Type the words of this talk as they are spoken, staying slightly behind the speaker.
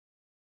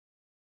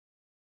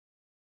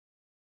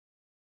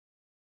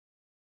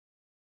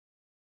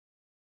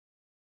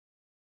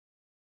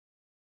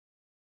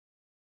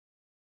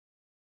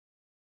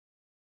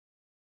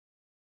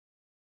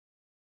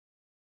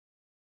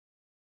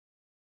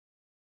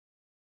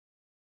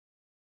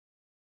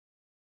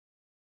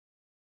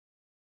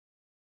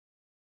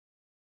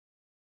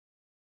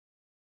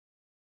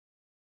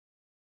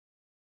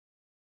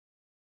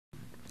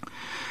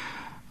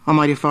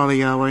Almighty Father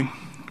Yahweh,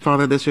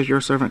 Father, this is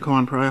your servant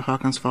Yisrayl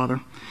Hawkins, Father,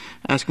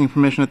 asking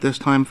permission at this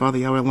time, Father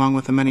Yahweh, along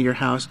with the men of your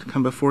house, to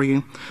come before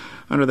you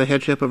under the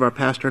headship of our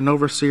pastor and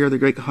overseer, the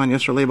great Kohen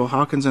Yisrayl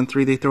Hawkins, and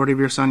through the authority of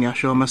your Son,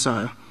 Yahshua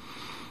Messiah.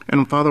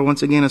 And Father,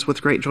 once again, it's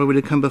with great joy we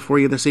did come before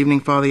you this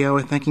evening, Father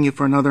Yahweh, thanking you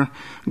for another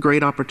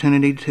great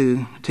opportunity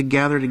to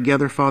gather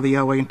together, Father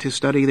Yahweh, and to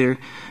study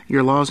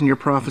your laws and your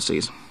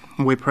prophecies.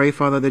 And we pray,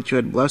 Father, that you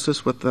would bless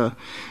us with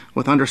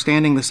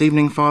understanding this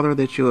evening, Father,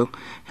 that you will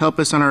help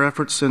us in our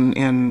efforts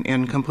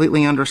in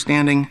completely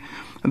understanding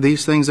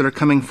these things that are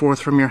coming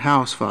forth from your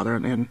house, Father.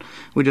 And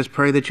we just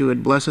pray that you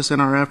would bless us in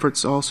our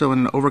efforts also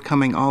in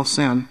overcoming all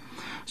sin,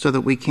 so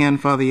that we can,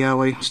 Father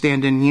Yahweh,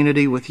 stand in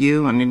unity with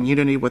you and in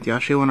unity with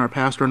Yahshua and our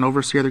pastor and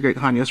overseer, the great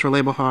Kohen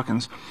Yisrayl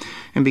Hawkins,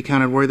 and be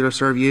counted worthy to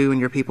serve you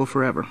and your people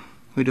forever.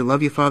 We do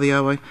love you, Father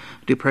Yahweh,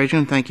 do praise you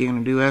and thank you,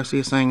 and do ask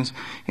these things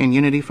in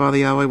unity, Father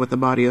Yahweh, with the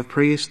body of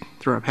priests,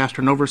 through our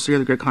pastor and overseer,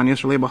 the great Kohen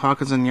Yisrayl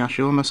Hawkins, in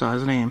Yahshua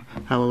Messiah's name.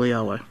 Hallelujah,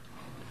 Yahweh.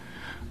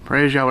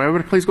 Praise Yahweh.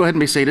 Everybody, please go ahead and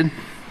be seated.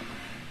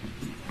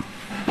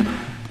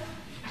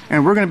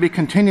 And we're going to be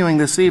continuing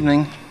this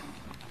evening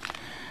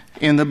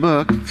in the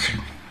book.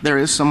 There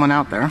is someone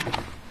out there.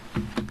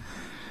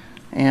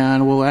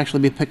 And we'll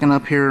actually be picking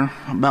up here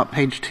about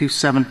page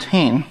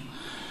 217.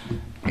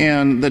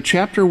 And the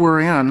chapter we're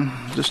in,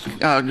 just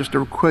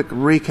a quick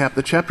recap,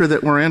 the chapter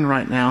that we're in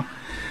right now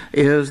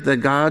is the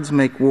gods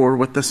make war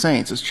with the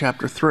saints. It's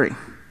chapter 3.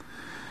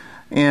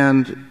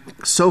 And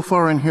so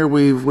far in here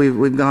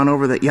we've gone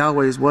over that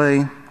Yahweh's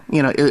way,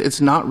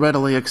 it's not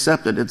readily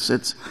accepted. It's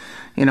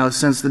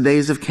since the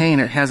days of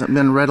Cain, it hasn't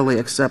been readily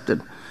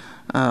accepted.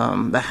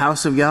 The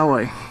house of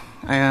Yahweh,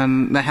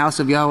 and the house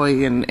of Yahweh,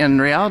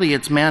 in reality,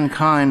 it's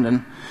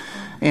mankind,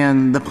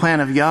 and the plan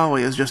of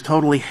Yahweh is just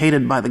totally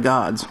hated by the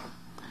gods.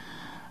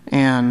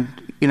 And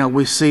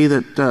we see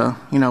that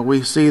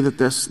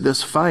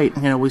this fight,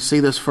 we see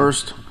this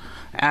first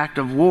act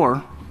of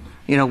war,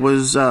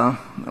 was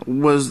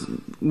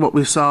what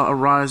we saw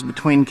arise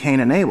between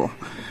Cain and Abel.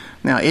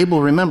 Now,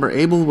 Abel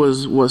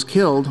was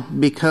killed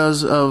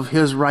because of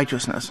his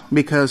righteousness,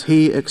 because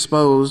he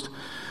exposed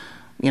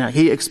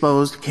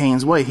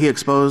Cain's way. He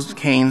exposed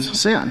Cain's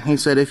sin. He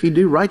said, if you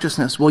do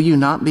righteousness, will you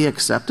not be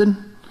accepted?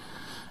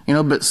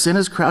 But sin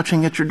is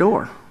crouching at your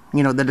door.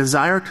 The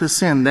desire to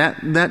sin,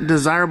 that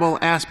desirable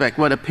aspect,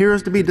 what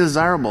appears to be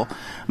desirable,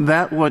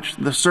 that which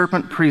the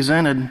serpent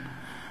presented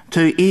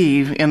to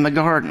Eve in the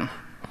garden,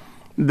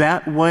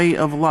 that way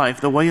of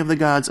life, the way of the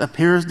gods,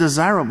 appears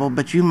desirable,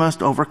 but you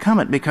must overcome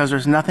it, because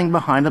there's nothing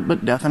behind it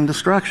but death and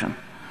destruction.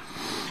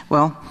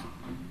 Well,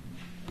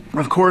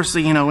 of course,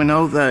 we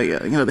know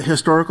the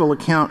historical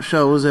account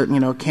shows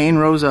that Cain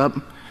rose up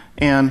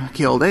and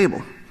killed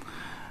Abel.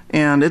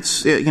 And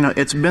it's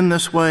been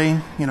this way.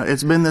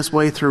 It's been this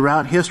way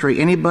throughout history.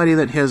 Anybody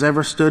that has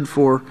ever stood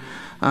for,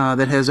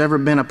 that has ever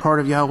been a part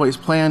of Yahweh's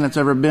plan, that's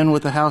ever been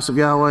with the house of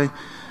Yahweh,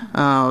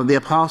 the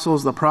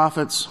apostles, the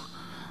prophets,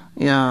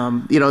 they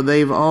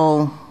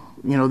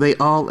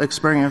all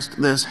experienced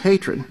this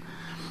hatred.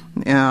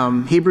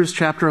 Hebrews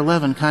chapter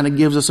 11 kind of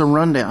gives us a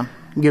rundown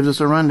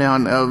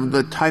of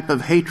the type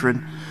of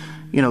hatred,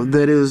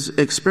 that is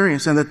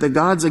experienced, and that the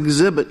gods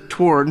exhibit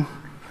toward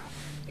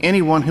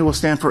anyone who will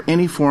stand for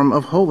any form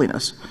of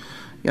holiness.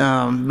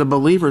 The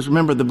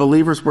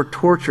believers were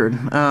tortured.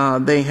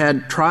 They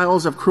had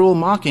trials of cruel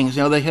mockings.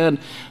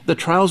 The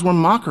trials were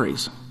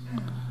mockeries.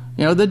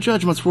 The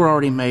judgments were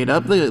already made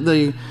up.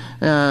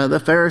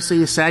 The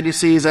Pharisees,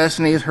 Sadducees,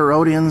 Essenes,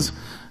 Herodians,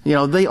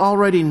 they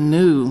already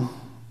knew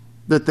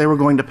that they were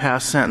going to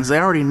pass sentence. They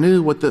already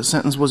knew what the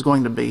sentence was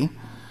going to be,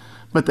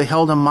 but they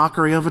held a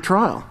mockery of a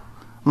trial,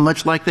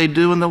 much like they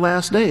do in the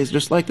last days,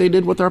 just like they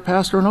did with our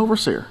pastor and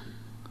overseer.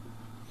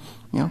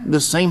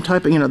 The same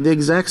type of, the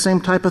exact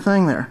same type of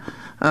thing there.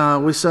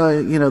 We saw,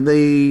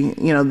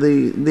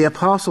 the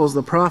apostles,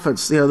 the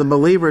prophets, the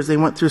believers, they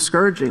went through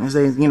scourgings,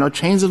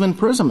 chains of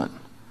imprisonment.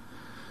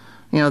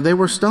 They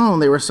were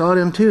stoned, they were sawed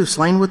in two,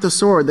 slain with the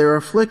sword, they were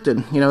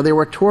afflicted, they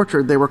were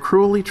tortured, they were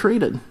cruelly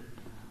treated.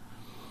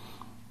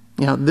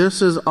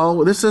 This is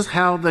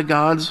how the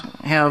gods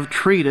have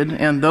treated,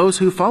 and those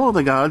who follow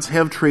the gods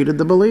have treated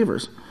the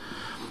believers.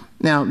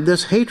 Now,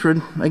 this hatred,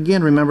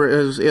 again, remember,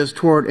 is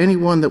toward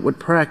anyone that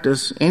would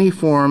practice any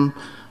form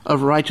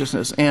of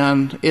righteousness,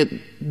 and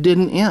it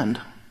didn't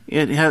end.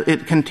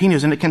 It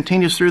continues, and it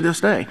continues through this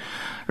day.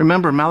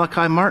 Remember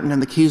Malachi Martin in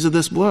The Keys of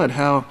This Blood,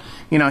 how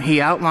he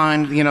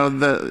outlined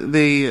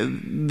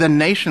the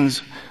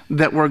nations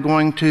that were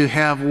going to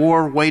have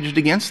war waged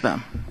against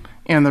them,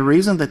 and the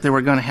reason that they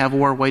were going to have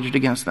war waged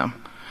against them,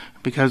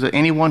 because of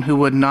anyone who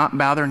would not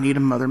bow their knee to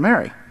Mother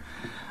Mary.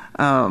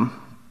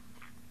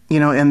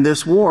 In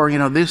this war,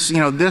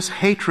 this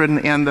hatred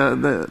and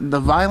the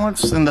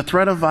violence and the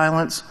threat of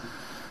violence,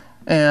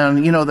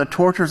 and the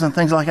tortures and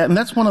things like that. And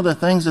that's one of the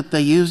things that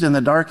they used in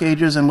the Dark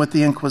Ages and with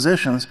the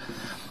Inquisitions.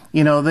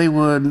 They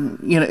would,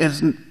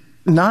 it's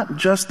not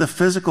just the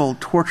physical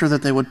torture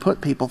that they would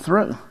put people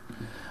through,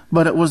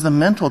 but it was the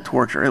mental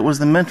torture. It was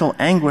the mental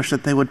anguish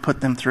that they would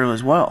put them through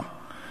as well.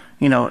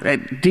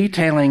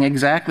 detailing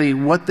exactly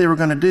what they were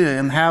going to do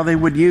and how they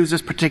would use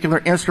this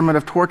particular instrument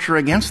of torture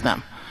against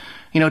them,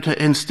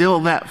 to instill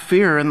that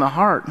fear in the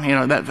heart,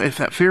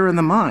 that fear in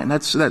the mind.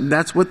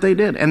 That's what they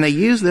did. And they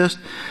used this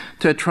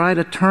to try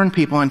to turn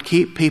people and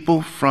keep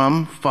people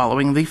from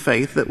following the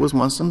faith that was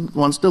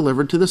once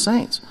delivered to the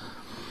saints.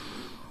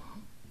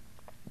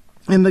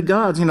 And the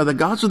gods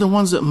are the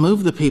ones that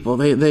move the people.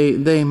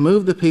 They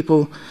move the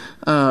people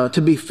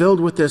to be filled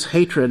with this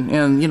hatred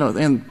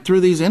and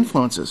through these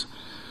influences.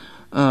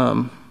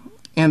 And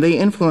they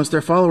influence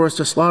their followers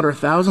to slaughter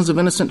thousands of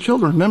innocent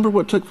children. Remember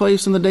what took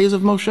place in the days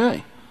of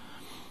Moshe.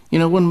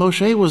 When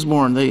Moshe was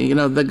born,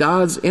 the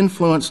gods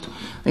influenced,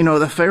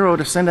 the Pharaoh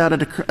to send out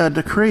a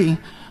decree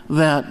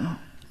that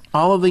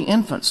all of the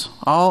infants,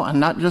 not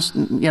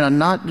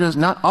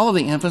all of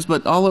the infants,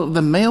 but all of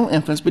the male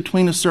infants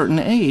between a certain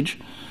age,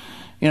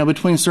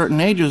 between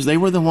certain ages, they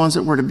were the ones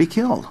that were to be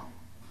killed.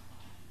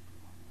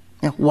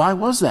 Why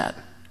was that?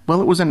 Well,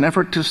 it was an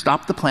effort to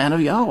stop the plan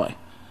of Yahweh.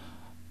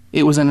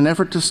 It was in an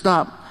effort to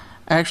stop,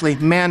 actually,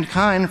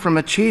 mankind from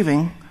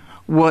achieving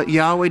what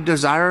Yahweh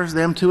desires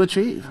them to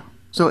achieve.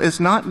 So it's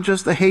not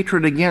just the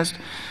hatred against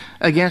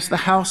the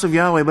house of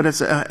Yahweh, but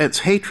it's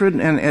hatred,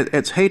 and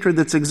it's hatred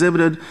that's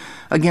exhibited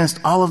against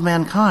all of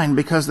mankind,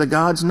 because the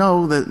gods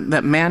know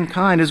that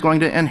mankind is going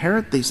to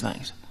inherit these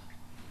things.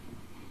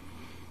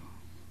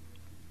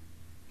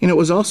 It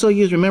was also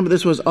used, remember,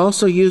 this was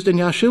also used in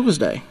Yeshua's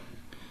day,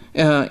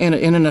 in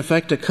an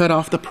effect to cut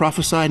off the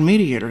prophesied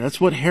mediator.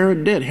 That's what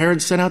Herod did.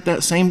 Herod sent out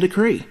that same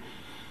decree,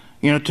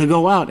 to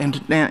go out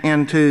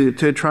and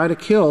to try to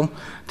kill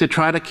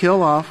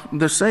off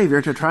the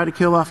Savior, to try to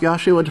kill off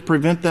Yeshua, to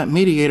prevent that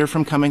mediator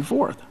from coming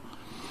forth.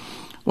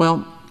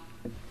 Well,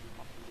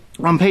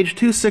 on page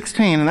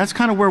 216, and that's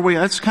kind of where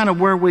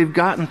we've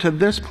gotten to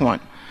this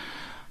point.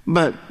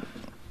 But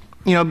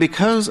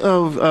because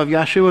of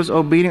Yeshua's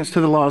obedience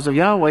to the laws of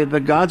Yahweh, the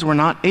gods were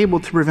not able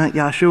to prevent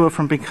Yeshua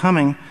from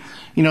becoming,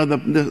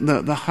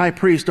 the high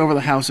priest over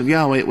the house of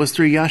Yahweh. It was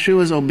through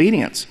Yeshua's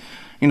obedience,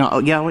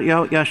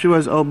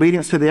 Yeshua's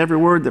obedience to the every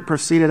word that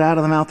proceeded out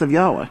of the mouth of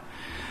Yahweh.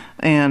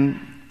 And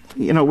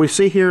we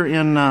see here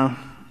in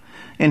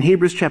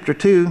Hebrews chapter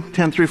 2,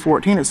 10 through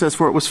 14, it says,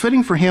 "For it was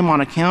fitting for him on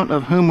account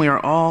of whom we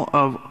are all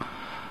of."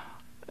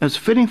 As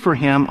fitting for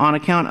him, on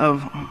account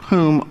of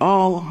whom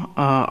all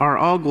are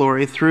all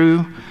glory,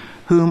 through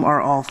whom are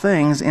all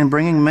things, in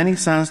bringing many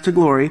sons to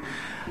glory,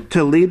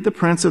 to lead the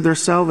prince of their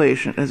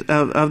salvation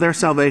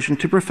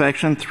to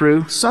perfection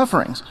through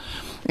sufferings.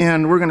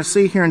 And we're going to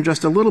see here in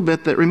just a little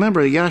bit that,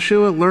 remember,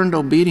 Yeshua learned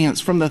obedience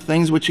from the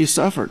things which he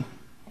suffered.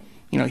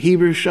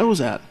 Hebrews shows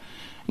that.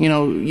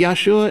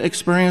 Yeshua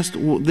experienced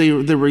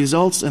the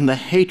results and the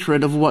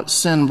hatred of what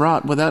sin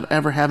brought without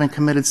ever having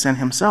committed sin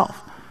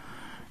himself.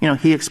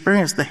 He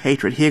experienced the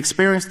hatred. He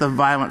experienced the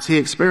violence. He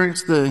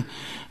experienced the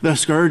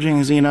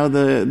scourgings,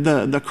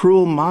 the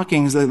cruel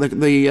mockings,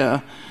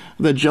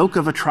 the joke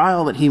of a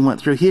trial that he went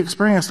through. He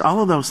experienced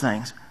all of those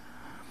things.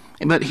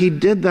 But he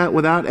did that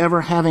without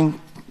ever having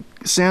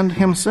sinned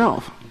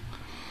himself.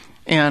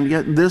 And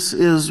yet this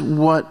is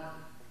what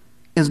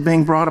is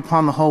being brought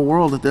upon the whole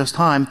world at this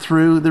time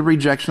through the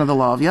rejection of the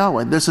law of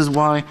Yahweh. This is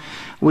why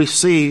we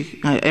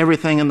see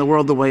everything in the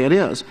world the way it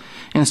is.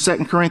 In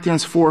 2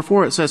 Corinthians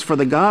 4:4, it says, "For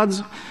the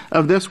gods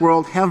of this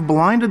world have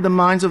blinded the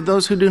minds of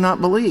those who do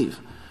not believe."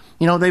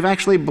 They've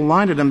actually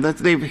blinded them. That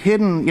they've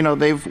hidden,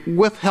 they've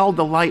withheld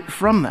the light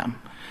from them.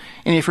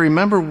 And if you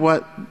remember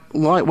what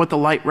the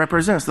light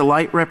represents, the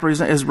light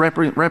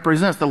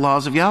represents the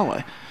laws of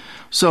Yahweh.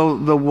 So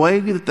the way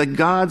that the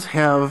gods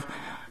have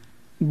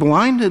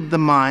blinded the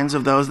minds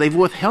of those, they've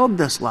withheld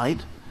this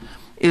light,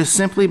 is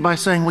simply by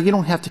saying, well, you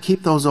don't have to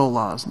keep those old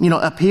laws.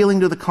 Appealing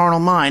to the carnal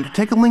mind,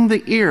 tickling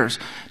the ears,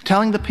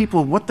 telling the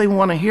people what they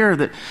want to hear,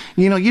 that,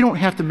 you don't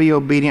have to be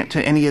obedient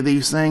to any of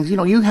these things.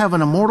 You have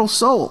an immortal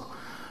soul.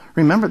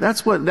 Remember,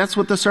 that's what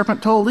the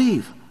serpent told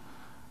Eve.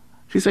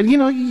 She said, you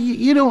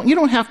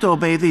don't have to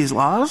obey these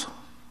laws.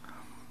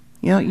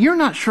 You're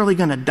not surely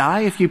going to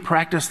die if you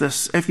practice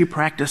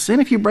sin.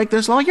 If you break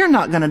this law, you're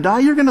not going to die.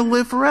 You're going to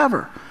live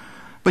forever.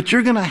 But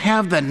you're going to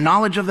have the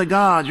knowledge of the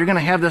gods. You're going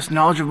to have this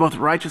knowledge of both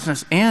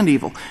righteousness and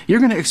evil. You're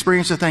going to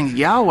experience the things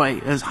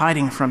Yahweh is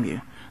hiding from you,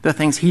 the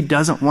things he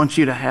doesn't want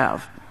you to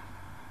have.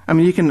 I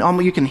mean, you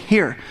can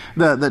hear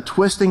the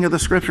twisting of the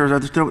scriptures, or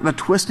the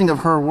twisting of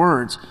her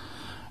words,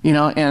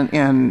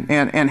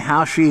 and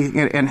how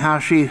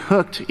she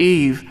hooked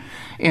Eve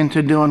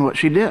into doing what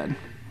she did.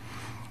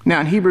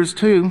 Now in Hebrews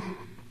 2,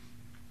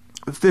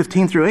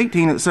 15 through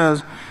 18, it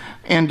says,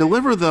 "And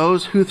deliver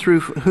those who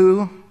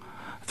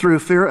through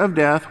fear of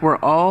death were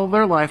all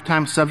their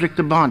lifetime subject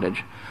to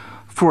bondage.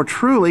 For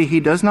truly he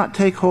does not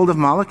take hold of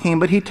Malachim,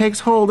 but he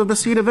takes hold of the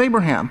seed of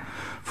Abraham.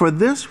 For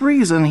this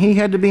reason he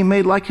had to be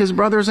made like his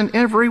brothers in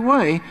every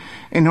way,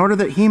 in order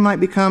that he might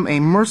become a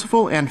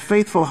merciful and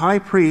faithful high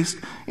priest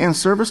in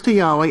service to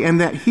Yahweh, and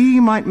that he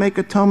might make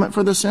atonement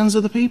for the sins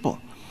of the people."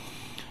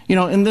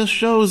 And this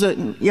shows that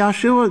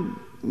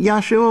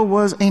Yeshua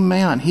was a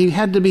man. He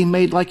had to be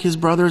made like his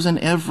brothers in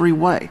every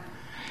way.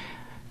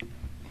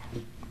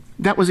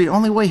 That was the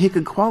only way he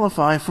could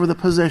qualify for the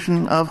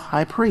position of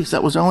high priest.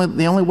 That was the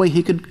only way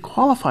he could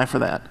qualify for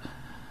that.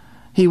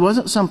 He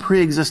wasn't some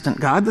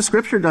pre-existent God. The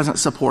Scripture doesn't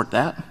support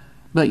that.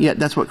 But yet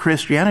that's what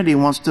Christianity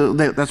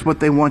that's what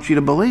they want you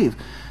to believe.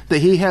 That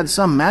he had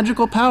some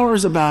magical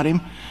powers about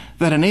him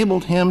that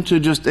enabled him to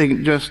just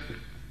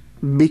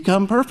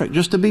become perfect,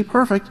 just to be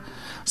perfect.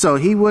 So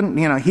he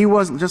wouldn't, he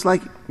wasn't just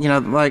like,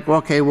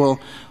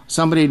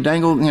 somebody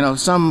dangled,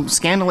 some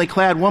scantily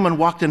clad woman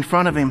walked in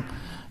front of him,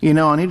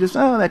 and he just,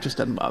 that just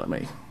doesn't bother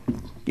me.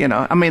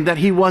 That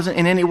he wasn't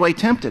in any way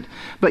tempted.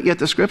 But yet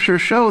the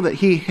Scriptures show that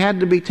he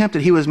had to be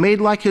tempted. He was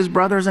made like his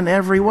brothers in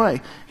every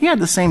way. He had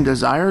the same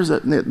desires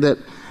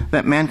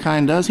that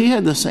mankind does. He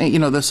had the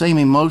same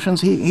emotions.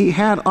 He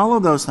had all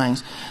of those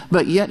things.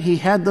 But yet he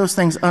had those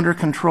things under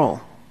control.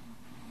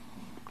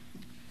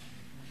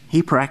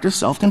 He practiced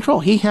self-control.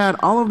 He had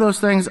all of those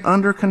things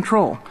under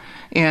control.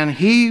 And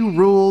he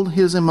ruled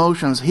his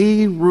emotions.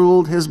 He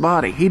ruled his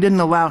body. He didn't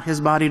allow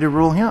his body to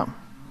rule him.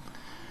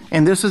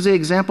 And this is the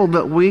example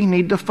that we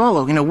need to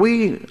follow.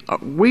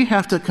 We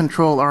have to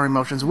control our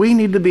emotions. We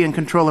need to be in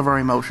control of our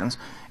emotions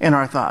and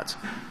our thoughts.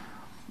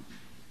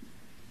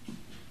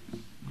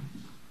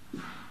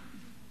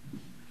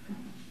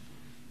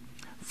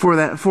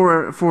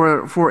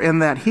 For in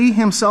that he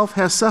himself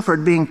has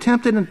suffered, being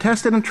tempted and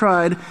tested and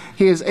tried,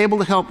 he is able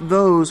to help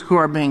those who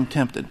are being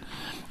tempted.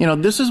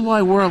 This is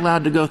why we're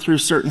allowed to go through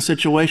certain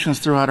situations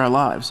throughout our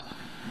lives.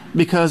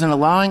 Because in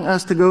allowing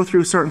us to go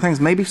through certain things,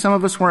 maybe some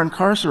of us were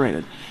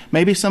incarcerated.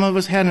 Maybe some of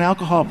us had an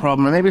alcohol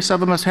problem. Or maybe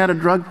some of us had a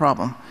drug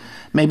problem.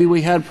 Maybe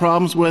we had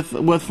problems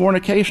with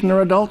fornication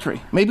or adultery.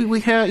 Maybe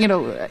we had,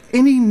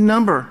 any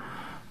number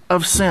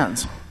of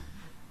sins.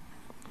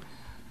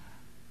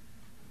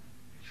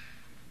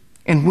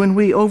 And when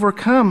we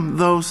overcome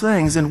those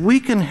things, and we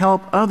can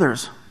help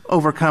others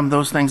overcome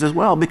those things as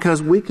well,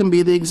 because we can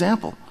be the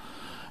example.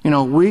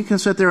 We can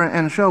sit there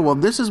and show, well,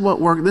 this is what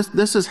worked.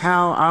 This is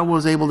how I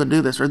was able to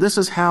do this, or this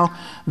is how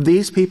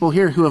these people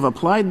here who have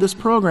applied this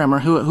program or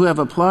who have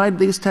applied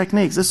these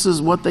techniques, this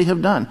is what they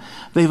have done.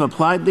 They've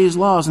applied these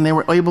laws and they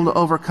were able to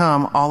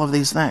overcome all of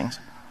these things.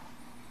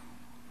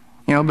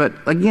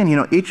 But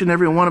again, each and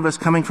every one of us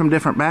coming from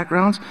different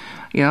backgrounds,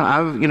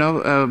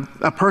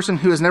 a person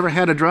who has never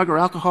had a drug or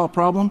alcohol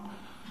problem,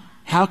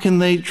 how can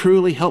they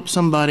truly help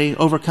somebody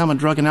overcome a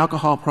drug and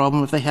alcohol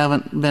problem if they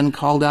haven't been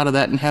called out of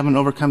that and haven't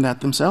overcome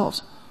that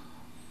themselves?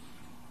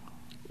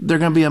 They're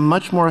going to be a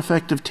much more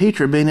effective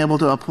teacher being able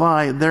to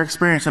apply their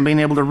experience and being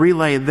able to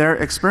relay their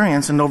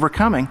experience in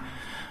overcoming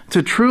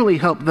to truly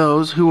help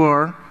those who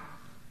are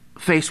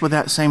faced with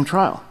that same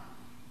trial.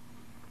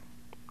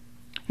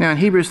 Now in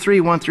Hebrews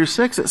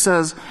 3:1-6 it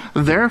says,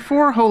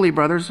 "Therefore, holy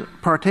brothers,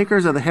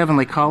 partakers of the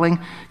heavenly calling,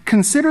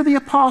 consider the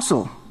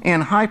apostle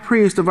and high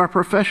priest of our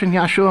profession,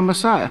 Yahshua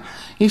Messiah."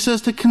 He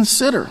says to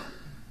consider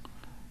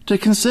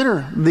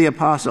the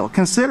apostle.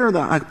 Consider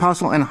the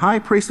apostle and high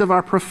priest of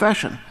our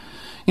profession.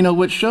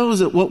 Which shows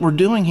that what we're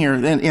doing here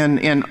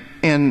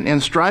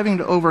in striving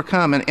to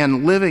overcome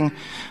and living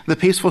the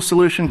Peaceful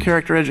Solution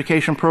Character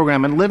Education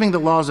Program and living the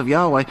laws of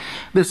Yahweh,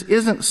 this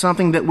isn't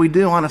something that we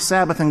do on a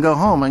Sabbath and go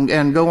home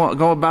and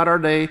go about our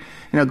day,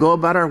 go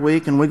about our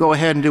week, and we go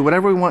ahead and do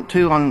whatever we want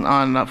to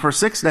on for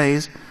 6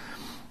 days,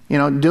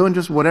 doing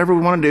just whatever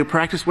we want to do,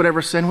 practice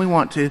whatever sin we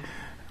want to,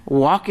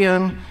 walk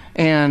in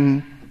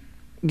and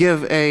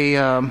give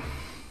a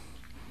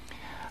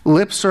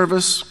lip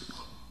service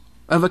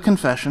of a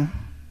confession,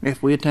 if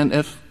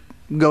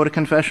go to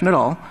confession at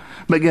all,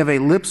 but give a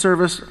lip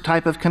service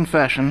type of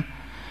confession,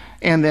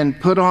 and then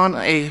put on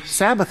a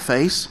Sabbath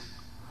face,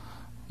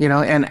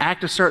 and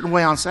act a certain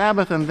way on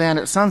Sabbath, and then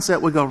at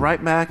sunset we go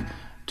right back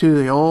to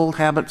the old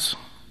habits,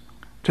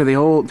 to the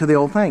old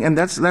thing, and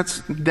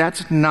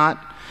that's not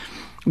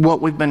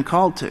what we've been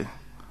called to.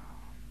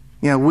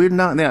 We're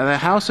not the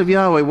house of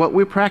Yahweh. What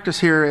we practice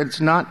here, it's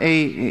not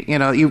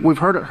we've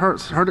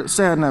heard it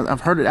said, and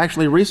I've heard it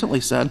actually recently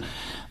said,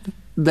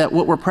 that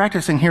what we're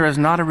practicing here is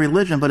not a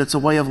religion, but it's a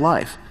way of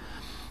life.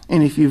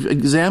 And if you've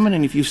examined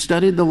and if you've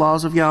studied the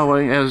laws of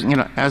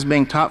Yahweh as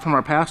being taught from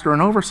our pastor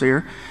and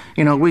overseer,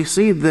 we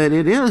see that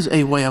it is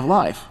a way of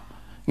life.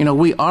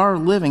 We are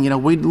living,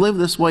 we live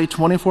this way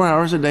 24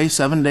 hours a day,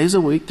 7 days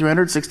a week,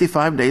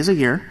 365 days a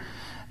year,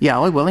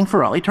 Yahweh willing,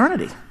 for all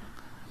eternity.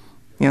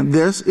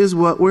 This is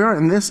what we are,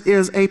 and this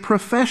is a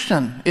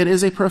profession. It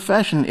is a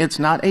profession. It's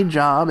not a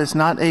job. It's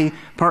not a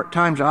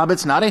part-time job.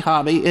 It's not a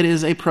hobby. It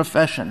is a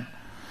profession.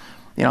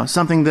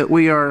 Something that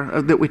we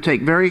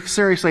take very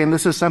seriously, and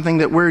this is something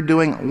that we're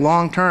doing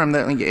long term,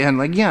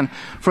 and again,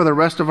 for the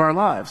rest of our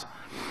lives.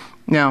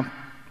 Now,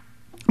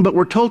 but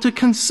we're told to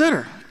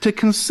consider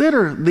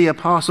the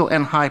apostle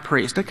and high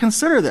priest, to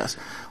consider this.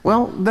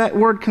 Well, that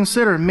word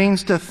consider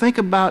means to think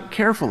about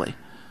carefully.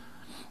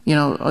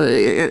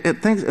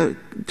 To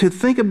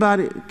think about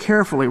it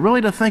carefully,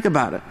 really to think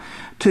about it,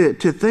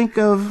 to think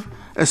of,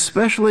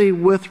 especially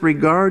with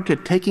regard to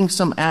taking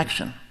some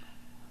action.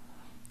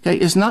 Okay,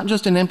 it's not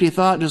just an empty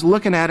thought, just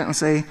looking at it and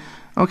say,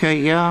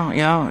 okay,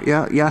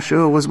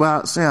 Yahshua was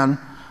without sin.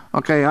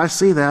 Okay, I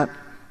see that.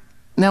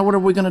 Now what are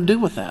we going to do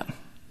with that?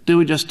 Do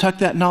we just tuck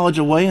that knowledge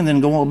away and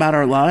then go about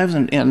our lives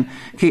and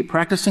keep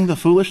practicing the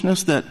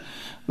foolishness that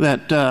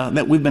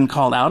we've been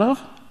called out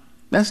of?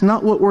 That's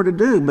not what we're to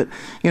do. But,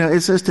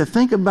 it says to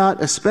think about,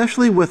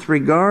 especially with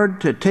regard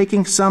to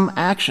taking some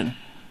action,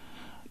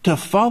 to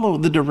follow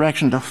the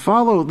direction, to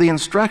follow the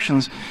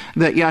instructions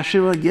that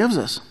Yeshua gives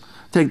us,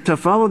 to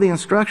follow the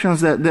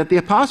instructions that the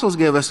apostles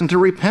give us, and to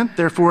repent,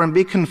 therefore, and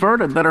be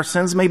converted, that our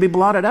sins may be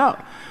blotted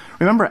out.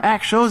 Remember,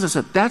 Acts shows us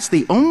that that's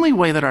the only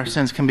way that our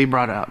sins can be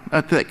brought out.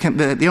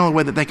 The only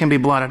way that they can be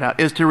blotted out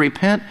is to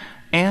repent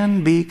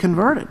and be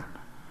converted.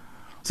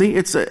 See,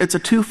 it's a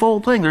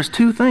twofold thing. There's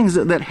two things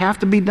that have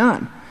to be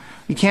done.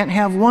 You can't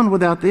have one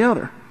without the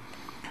other.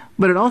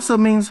 But it also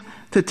means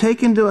to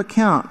take into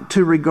account,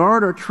 to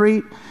regard or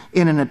treat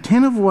in an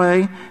attentive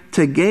way,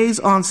 to gaze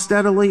on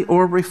steadily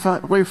or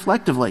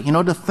reflectively.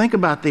 To think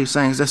about these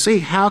things, to see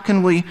how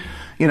can we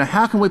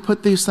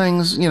put these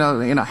things,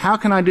 how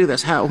can I do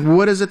this?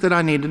 What is it that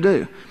I need to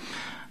do?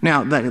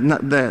 Now,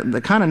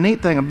 the kind of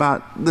neat thing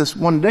about this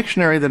one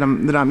dictionary that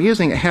I'm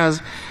using, it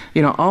has,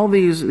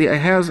 it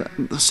has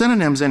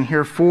synonyms in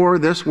here for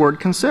this word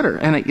consider.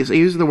 And it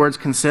uses the words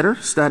consider,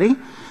 study.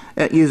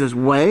 It uses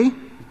weigh.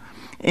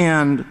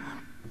 And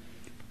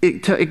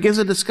it gives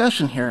a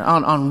discussion here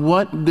on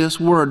what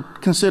this word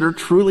consider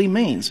truly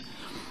means.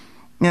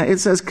 Now, it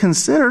says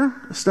consider,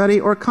 study,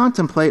 or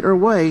contemplate, or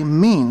weigh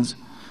means.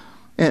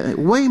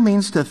 Weigh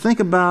means to think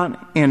about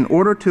in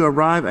order to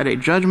arrive at a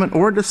judgment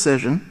or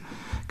decision.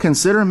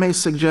 Consider may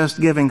suggest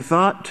giving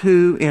thought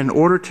to in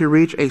order to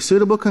reach a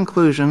suitable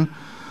conclusion,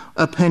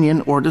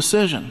 opinion, or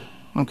decision.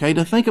 Okay,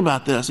 to think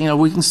about this.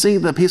 We can see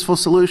the Peaceful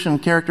Solution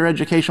Character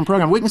Education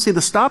Program. We can see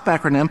the STOP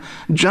acronym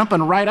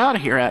jumping right out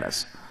of here at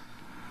us.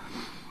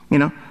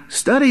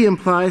 Study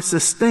implies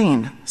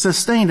sustained.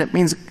 Sustained, it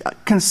means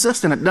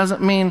consistent. It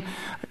doesn't mean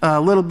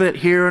a little bit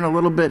here and a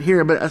little bit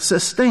here, but a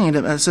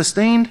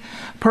sustained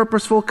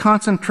purposeful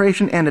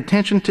concentration and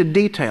attention to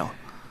detail.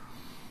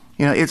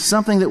 It's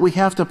something that we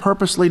have to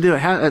purposely do.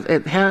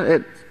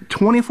 It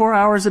 24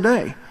 hours a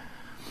day.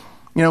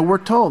 We're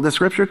told, the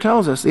scripture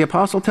tells us, the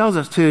apostle tells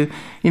us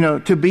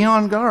to be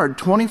on guard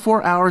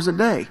 24 hours a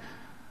day.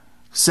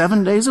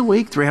 7 days a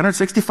week,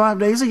 365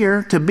 days a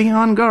year, to be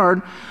on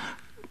guard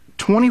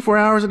 24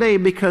 hours a day,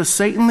 because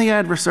Satan the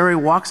adversary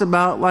walks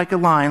about like a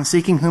lion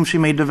seeking whom she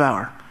may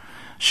devour.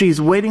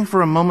 She's waiting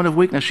for a moment of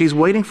weakness. She's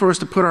waiting for us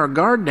to put our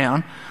guard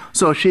down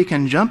so she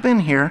can jump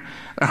in here.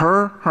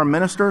 Her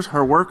ministers,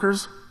 her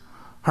workers,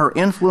 her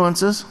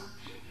influences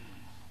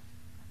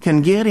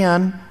can get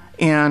in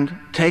and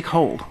take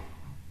hold.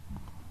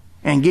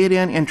 And get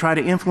in and try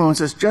to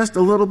influence us just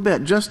a little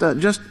bit, just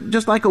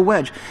like a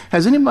wedge.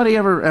 Has anybody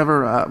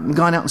ever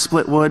gone out and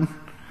split wood?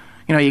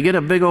 You get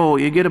a big old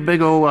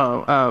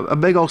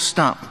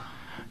stump.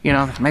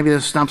 Maybe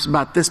the stump's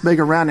about this big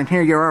around, and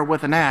here you are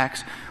with an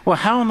axe. Well,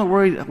 how in the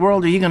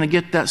world are you going to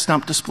get that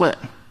stump to split?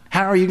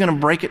 How are you going to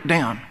break it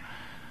down?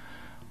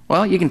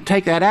 Well, you can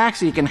take that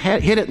axe, you can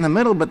hit it in the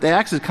middle, but the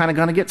axe is kind of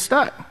going to get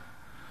stuck.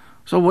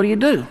 So what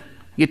do?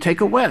 You take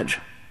a wedge.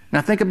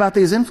 Now think about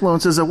these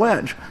influences of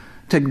wedge.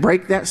 To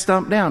break that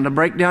stump down, to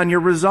break down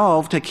your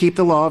resolve to keep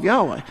the law of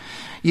Yahweh.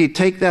 You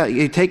take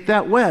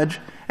that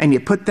wedge, and you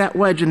put that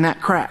wedge in that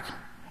crack.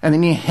 And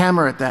then you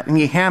hammer at that, and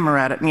you hammer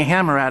at it, and you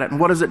hammer at it. And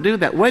what does it do?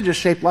 That wedge is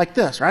shaped like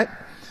this, right?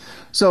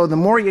 So the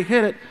more you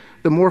hit it,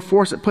 the more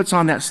force it puts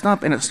on that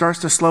stump, and it starts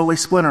to slowly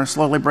splinter and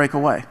slowly break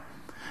away.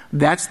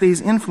 That's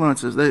these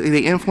influences,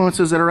 the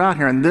influences that are out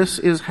here. And this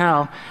is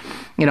how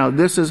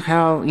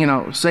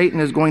Satan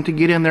is going to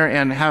get in there,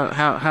 and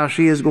how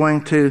she is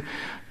going to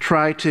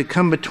try to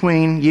come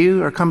between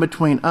you, or come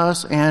between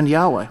us and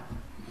Yahweh.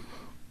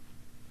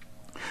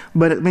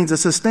 But it means a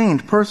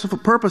sustained,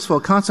 purposeful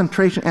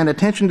concentration and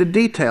attention to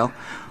detail.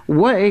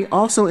 Weigh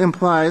also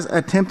implies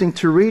attempting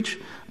to reach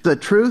the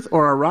truth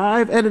or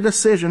arrive at a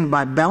decision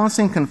by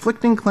balancing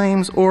conflicting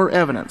claims or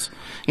evidence.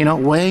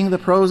 Weighing the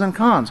pros and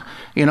cons.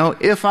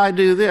 If I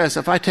do this,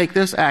 if I take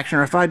this action,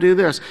 or if I do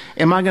this,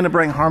 am I going to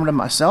bring harm to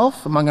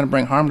myself? Am I going to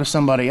bring harm to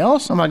somebody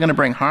else? Am I going to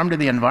bring harm to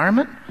the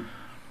environment?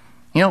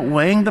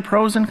 Weighing the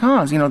pros and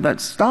cons.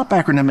 That STOP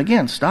acronym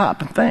again.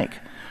 Stop and think.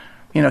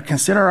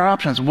 Consider our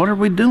options. What are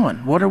we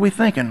doing? What are we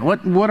thinking?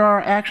 What are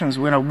our actions?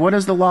 What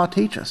does the law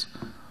teach us?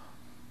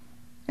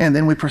 And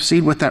then we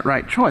proceed with that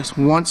right choice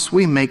once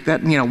we make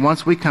that,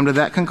 once we come to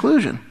that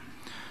conclusion.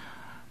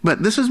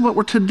 But this is what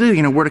we're to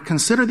do. We're to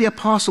consider the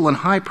apostle and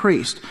high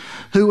priest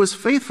who was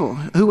faithful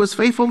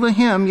to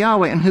him,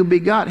 Yahweh, and who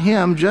begot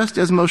him just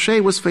as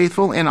Moshe was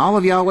faithful in all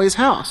of Yahweh's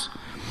house.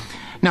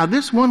 Now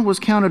this one was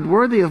counted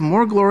worthy of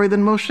more glory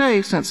than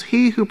Moshe, since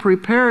he who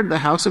prepared the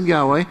house of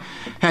Yahweh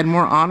had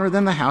more honor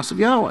than the house of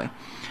Yahweh.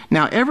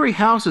 Now every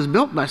house is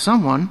built by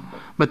someone,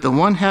 but the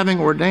one having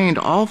ordained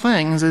all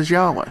things is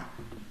Yahweh.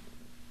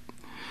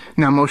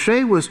 Now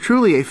Moshe was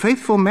truly a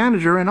faithful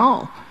manager in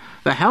all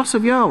the house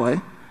of Yahweh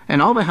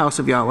and all the house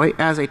of Yahweh,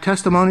 as a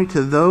testimony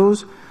to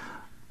those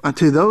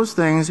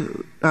things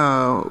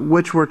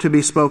which were to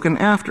be spoken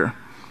after,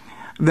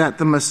 that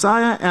the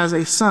Messiah as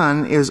a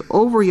son is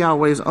over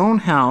Yahweh's own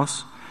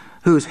house,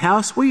 whose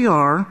house we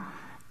are,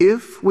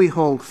 if we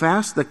hold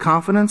fast the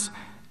confidence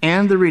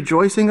and the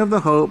rejoicing of the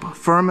hope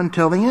firm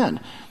until the end.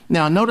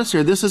 Now notice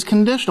here, this is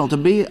conditional. To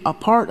be a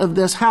part of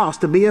this house,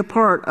 to be a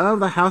part of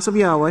the house of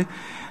Yahweh.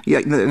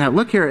 Now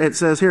look here, it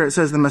says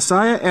the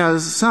Messiah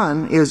as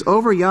son is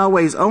over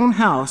Yahweh's own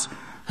house,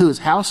 whose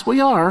house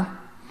we are.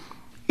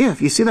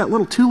 If, you see that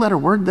little 2-letter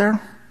word there?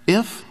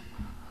 If?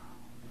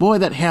 Boy,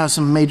 that has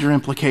some major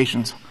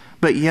implications.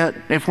 But yet,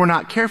 if we're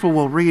not careful,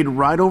 we'll read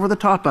right over the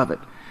top of it.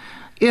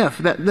 If,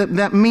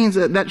 that means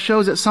that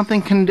shows it's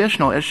something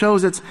conditional. It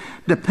shows it's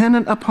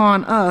dependent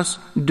upon us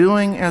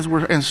doing as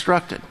we're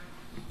instructed.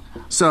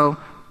 So,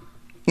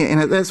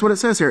 and that's what it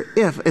says here.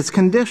 If, it's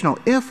conditional.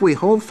 If we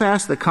hold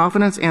fast the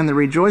confidence and the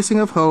rejoicing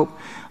of hope,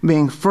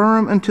 being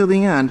firm until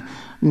the end.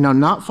 No,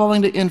 not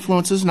falling to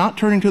influences, not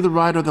turning to the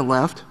right or the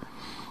left.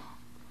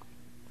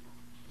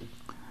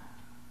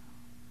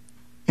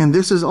 And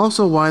this is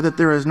also why that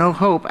there is no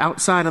hope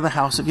outside of the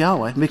house of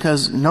Yahweh,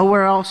 because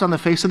nowhere else on the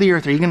face of the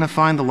earth are you going to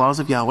find the laws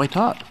of Yahweh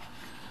taught.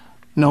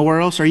 Nowhere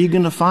else are you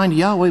going to find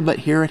Yahweh but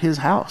here at his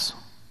house.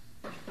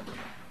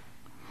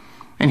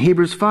 In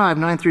Hebrews 5,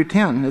 9 through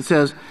 10, it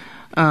says,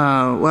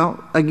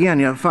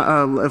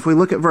 if we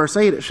look at verse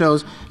 8, it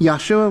shows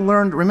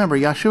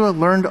Yahshua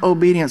learned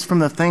obedience from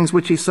the things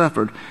which he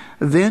suffered,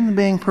 then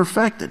being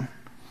perfected.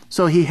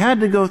 So he had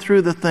to go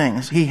through the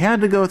things. He had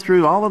to go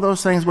through all of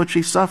those things which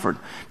he suffered,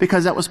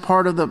 because that was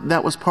part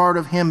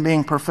of him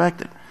being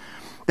perfected.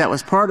 That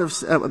was part of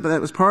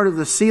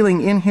the sealing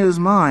in his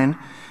mind,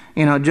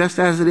 just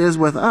as it is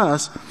with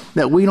us,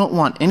 that we don't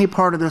want any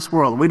part of this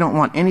world. We don't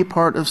want any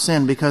part of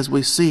sin because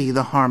we see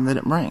the harm that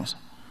it brings.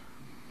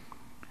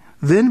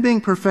 Then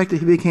being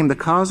perfected, he became the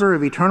causer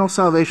of eternal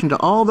salvation to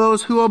all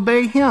those who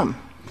obey him,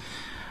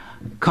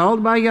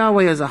 called by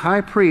Yahweh as a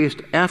high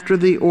priest after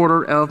the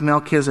order of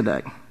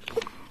Melchizedek.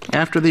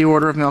 After the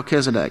order of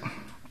Melchizedek.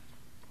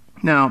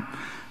 Now,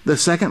 the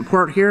second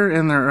part here,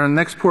 and the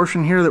next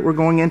portion here that we're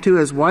going into,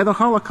 is why the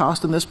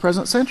Holocaust in this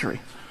present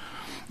century.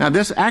 Now,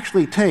 this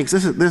actually takes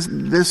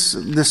this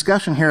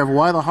discussion here of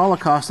why the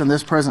Holocaust in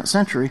this present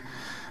century.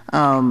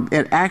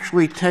 It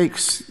actually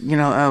takes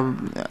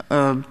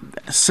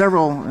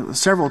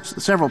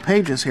several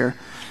pages here,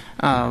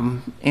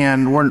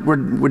 and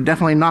we're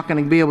definitely not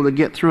going to be able to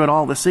get through it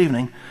all this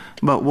evening,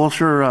 but we'll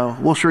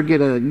sure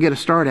get a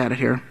start at it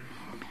here.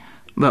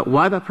 But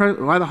why the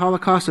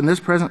Holocaust in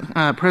this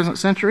present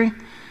century?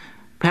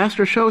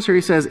 Pastor shows here,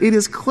 he says, it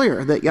is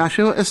clear that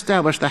Yahshua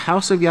established the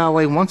house of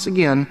Yahweh once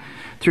again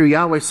through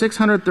Yahweh's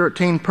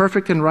 613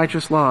 perfect and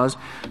righteous laws,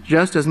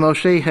 just as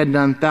Moshe had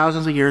done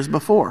thousands of years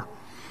before.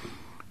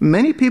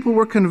 Many people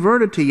were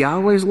converted to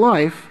Yahweh's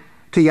way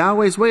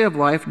of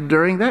life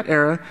during that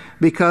era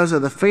because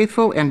of the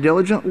faithful and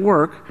diligent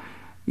work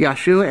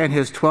Yahshua and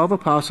his 12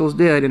 apostles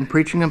did in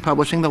preaching and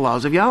publishing the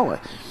laws of Yahweh.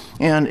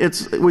 And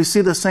we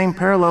see the same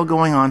parallel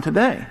going on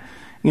today.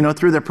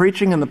 Through the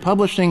preaching and the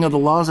publishing of the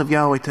laws of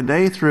Yahweh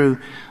today, through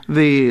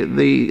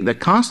the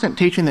constant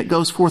teaching that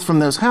goes forth from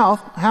this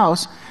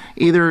house,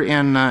 either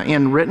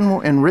in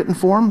written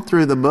form,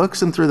 through the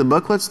books and through the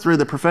booklets, through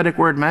the Prophetic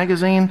Word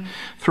magazine,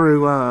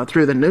 through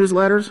the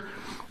newsletters,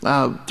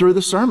 through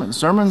the sermons.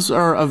 Sermons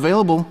are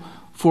available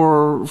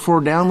for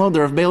download.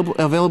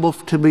 They're available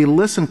to be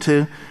listened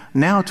to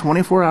now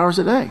 24 hours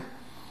a day.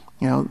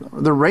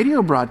 The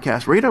radio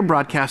broadcasts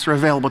are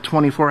available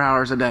 24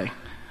 hours a day.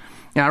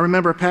 Now, I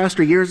remember a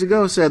pastor years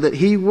ago said that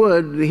he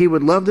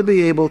would love to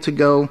be able to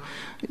go,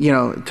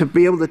 to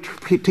be able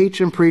to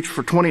teach and preach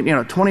for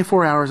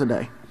 24 hours a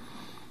day.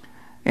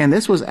 And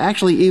this was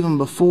actually even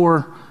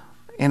before,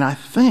 and I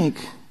think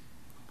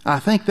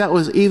that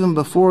was even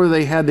before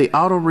they had the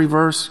auto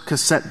reverse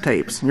cassette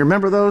tapes. You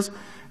remember those?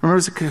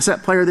 Remember the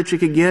cassette player that you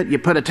could get? You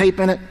put a tape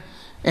in it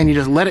and you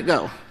just let it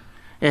go.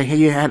 And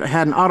you had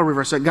an auto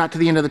reverse. So it got to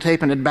the end of the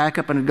tape and it'd back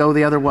up and it'd go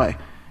the other way.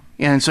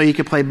 And so you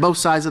could play both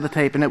sides of the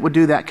tape, and it would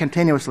do that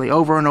continuously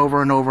over and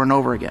over and over and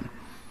over again.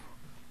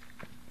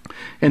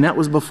 And that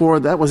was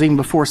even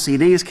before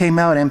CDs came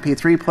out,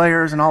 MP3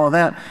 players and all of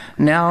that.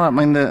 Now,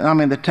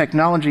 the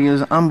technology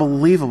is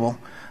unbelievable.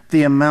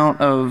 The amount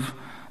of,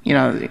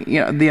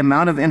 the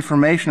amount of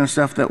information and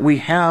stuff that we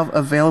have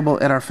available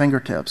at our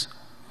fingertips.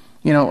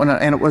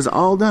 And it was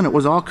all done. It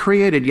was all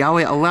created.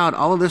 Yahweh allowed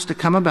all of this to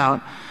come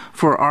about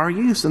for our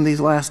use in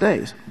these last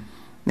days.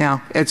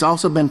 Now, it's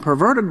also been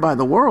perverted by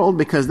the world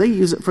because they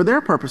use it for their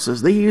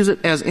purposes. They use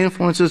it as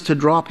influences to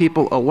draw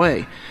people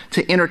away,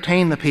 to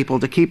entertain the people,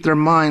 to keep their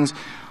minds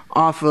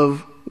off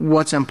of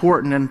what's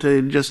important, and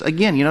to just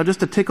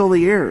to tickle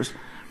the ears.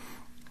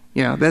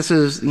 This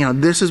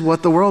is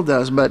what the world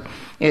does, but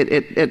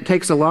it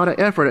takes a lot of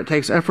effort. It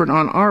takes effort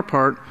on our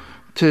part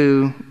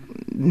to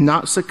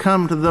not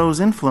succumb to those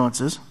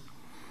influences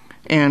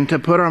and to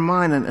put our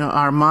mind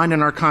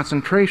and our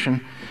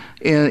concentration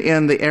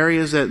in the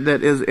areas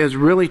that is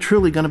really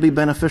truly going to be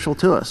beneficial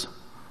to us.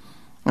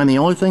 And the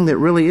only thing that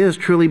really is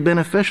truly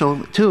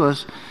beneficial to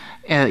us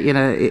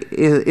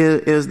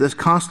is this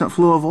constant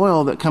flow of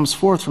oil that comes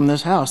forth from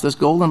this house, this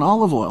golden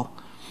olive oil.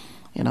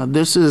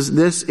 This is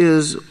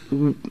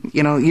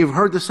you've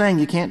heard the saying,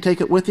 you can't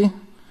take it with you.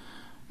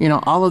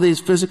 all of these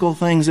physical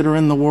things that are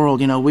in the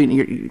world.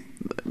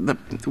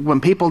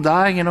 When people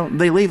die,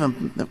 they leave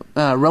them.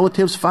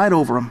 Relatives fight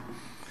over them.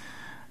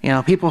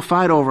 People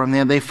fight over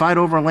them. They fight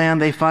over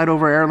land. They fight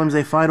over heirlooms.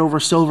 They fight over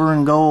silver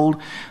and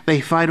gold.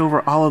 They fight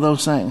over all of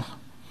those things.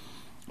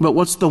 But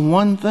what's the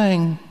one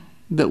thing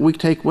that we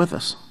take with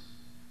us?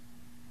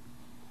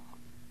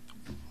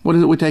 What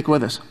is it we take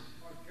with us?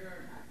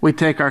 We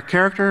take our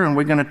character, and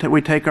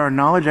we take our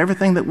knowledge,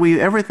 everything that we've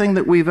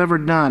ever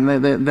done,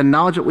 the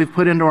knowledge that we've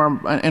put into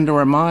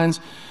our minds,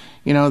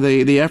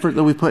 the effort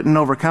that we put in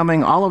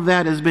overcoming. All of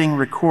that is being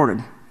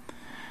recorded,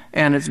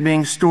 and it's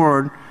being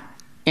stored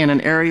in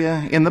an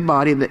area in the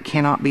body that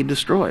cannot be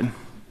destroyed.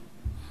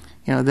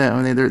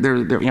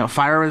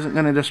 Fire isn't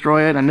going to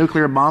destroy it. A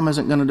nuclear bomb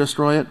isn't going to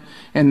destroy it,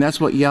 and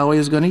that's what Yahweh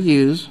is going to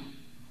use.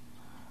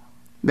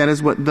 That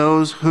is what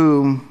those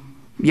whom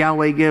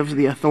Yahweh gives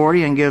the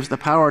authority and gives the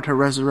power to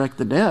resurrect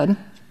the dead,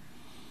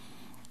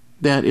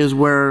 that is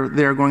where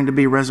they're going to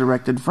be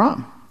resurrected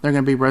from. They're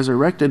going to be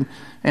resurrected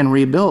and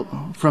rebuilt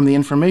from the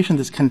information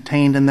that's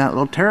contained in that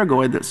little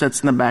pterygoid that sits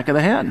in the back of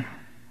the head.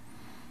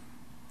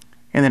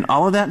 And then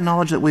all of that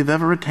knowledge that we've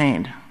ever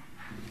attained,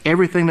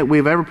 everything that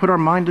we've ever put our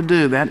mind to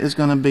do, that is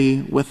going to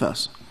be with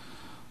us.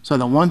 So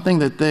the one thing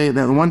that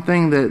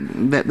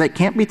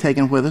can't be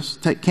taken with us,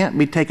 can't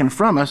be taken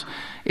from us,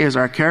 is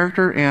our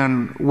character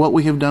and what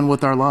we have done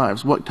with our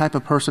lives. What type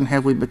of person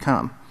have we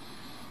become?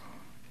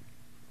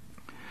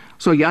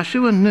 So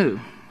Yahshua knew.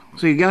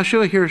 So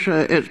Yahshua here,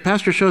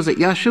 Pastor shows that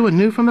Yahshua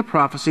knew from the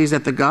prophecies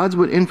that the gods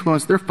would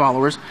influence their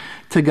followers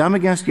to come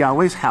against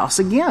Yahweh's house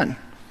again.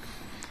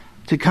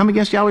 To come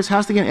against Yahweh's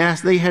house again,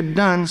 as they had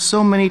done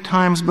so many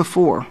times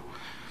before.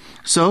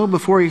 So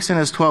before he sent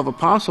his 12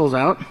 apostles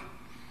out,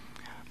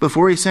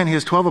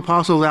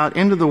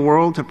 into the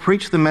world to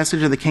preach the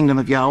message of the kingdom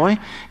of Yahweh,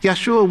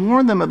 Yahshua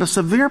warned them of the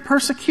severe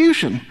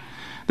persecution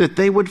that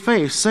they would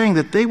face, saying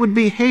that they would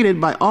be hated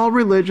by all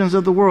religions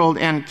of the world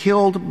and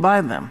killed by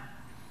them.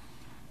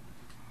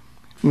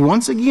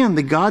 Once again,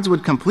 the gods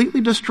would completely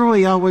destroy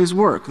Yahweh's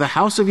work, the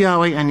house of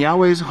Yahweh and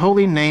Yahweh's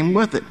holy name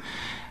with it,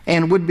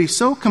 and would be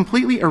so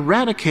completely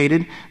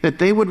eradicated that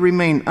they would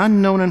remain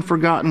unknown and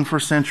forgotten for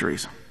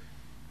centuries.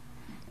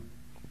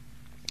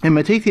 In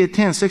Matthew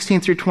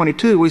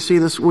 10:16-22, we see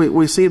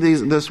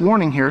this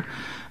warning here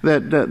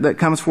that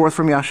comes forth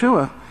from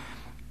Yahshua.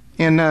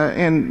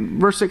 In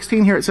verse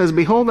 16 here it says,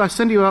 "Behold, I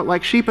send you out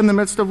like sheep in the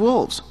midst of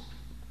wolves.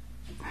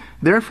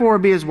 Therefore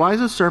be as wise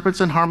as serpents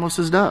and harmless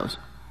as doves.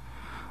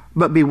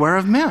 But beware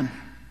of men,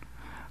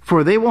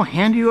 for they will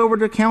hand you over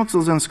to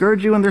councils and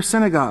scourge you in their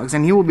synagogues,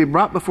 and you will be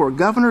brought before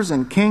governors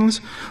and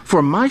kings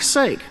for my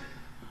sake,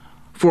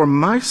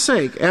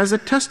 as a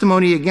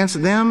testimony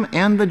against them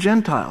and the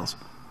Gentiles."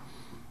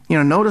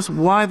 Notice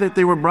why that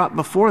they were brought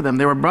before them.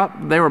 They were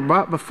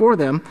brought before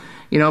them,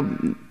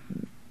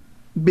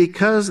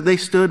 because they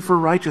stood for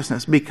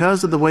righteousness,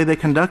 because of the way they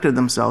conducted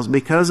themselves,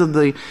 because of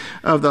the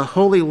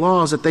holy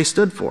laws that they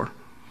stood for.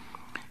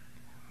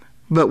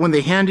 But when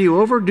they hand you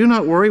over, do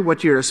not worry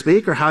what you are to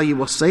speak or how you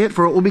will say it,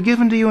 for it will be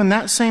given to you in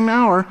that same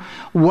hour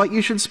what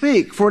you should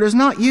speak. For it is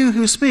not you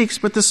who speaks,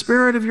 but the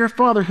Spirit of your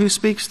Father who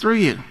speaks through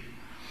you.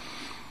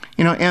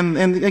 And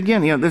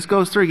again, this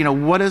goes through,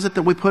 what is it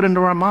that we put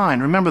into our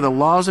mind? Remember, the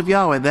laws of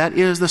Yahweh, that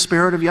is the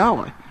Spirit of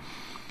Yahweh.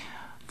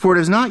 For it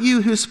is not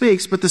you who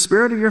speaks, but the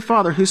Spirit of your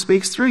Father who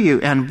speaks through you.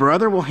 And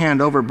brother will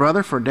hand over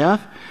brother for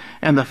death,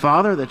 and the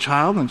father the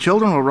child, and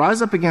children will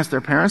rise up against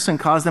their parents and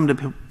cause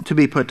them to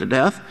be put to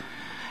death.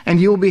 And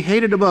you will be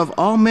hated above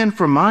all men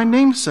for my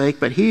name's sake,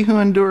 but he who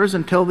endures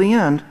until the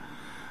end,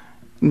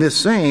 the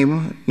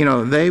same,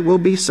 they will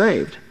be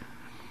saved.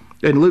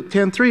 In Luke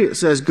 10:3 it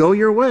says, "Go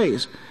your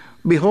ways.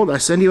 Behold, I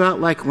send you out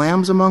like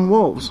lambs among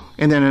wolves."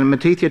 And then in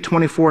Matthew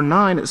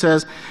 24:9 it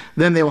says,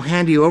 "Then they will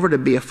hand you over to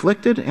be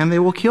afflicted, and they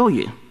will kill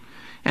you.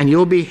 And you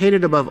will be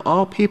hated above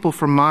all people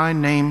for my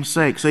name's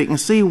sake." So you can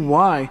see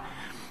why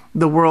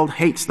the world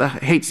hates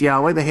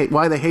Yahweh.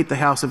 Why they hate the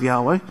house of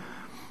Yahweh.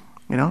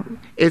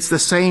 It's the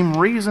same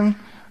reason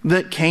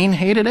that Cain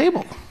hated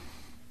Abel.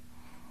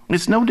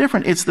 It's no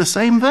different. It's the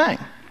same thing.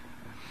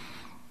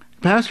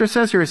 Pastor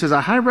says here, he says,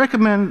 "I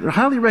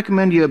highly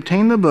recommend you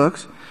obtain the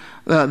books,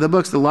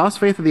 The Lost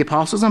Faith of the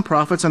Apostles and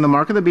Prophets and the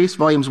Mark of the Beast,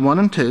 volumes 1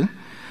 and 2.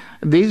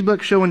 These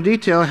books show in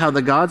detail how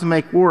the gods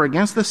make war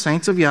against the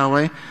saints of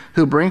Yahweh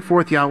who bring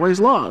forth Yahweh's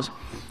laws."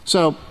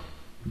 So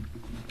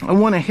I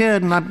went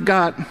ahead and I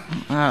got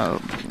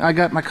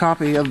my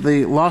copy of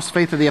the Lost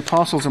Faith of the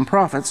Apostles and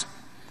Prophets.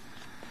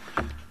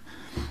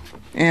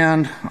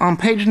 And on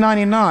page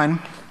 99,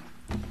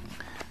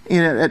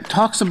 it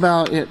talks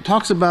about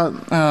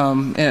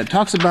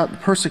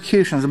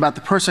persecutions, about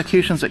the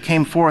persecutions that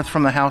came forth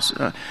from the house,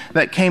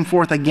 that came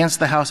forth against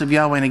the house of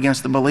Yahweh and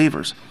against the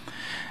believers.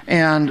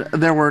 And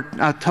there were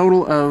a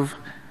total of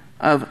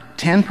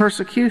 10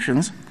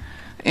 persecutions.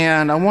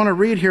 And I want to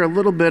read here a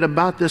little bit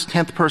about this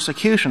 10th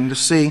persecution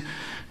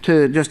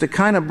to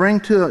kind of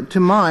bring to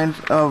mind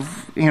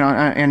of,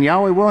 and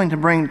Yahweh willing to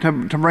bring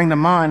to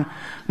mind,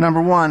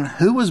 number one,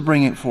 who was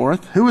bringing it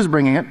forth, who was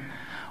bringing it,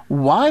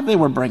 why they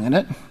were bringing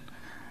it,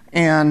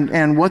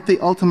 and what the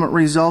ultimate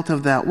result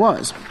of that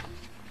was.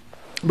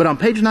 But on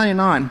page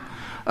 99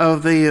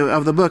 of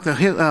the book,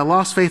 the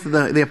Lost Faith of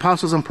the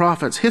Apostles and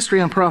Prophets, History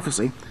and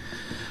Prophecy,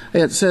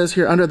 it says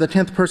here, under the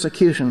 10th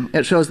persecution,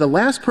 it shows the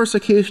last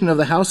persecution of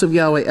the house of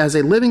Yahweh as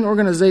a living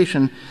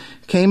organization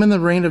came in the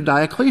reign of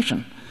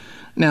Diocletian.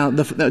 Now,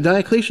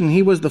 Diocletian,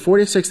 he was the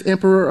 46th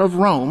emperor of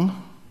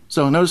Rome.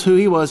 So notice who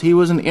he was. He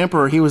was an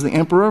emperor. He was the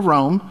emperor of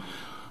Rome.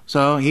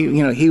 So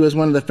he was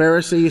one of the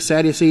Pharisees,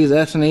 Sadducees,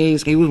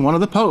 Essenes. He was one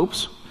of the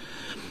popes,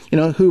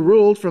 who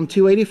ruled from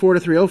 284 to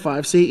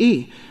 305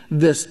 CE.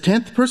 This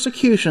 10th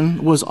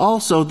persecution was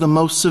also the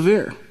most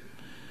severe,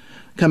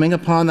 coming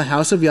upon the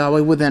house of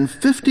Yahweh within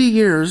 50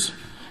 years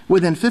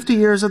of the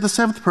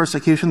 7th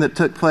persecution that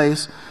took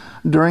place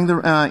during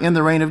in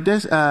the reign of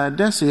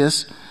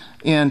Decius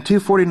in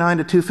 249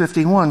 to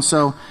 251.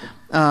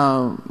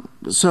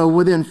 So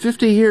within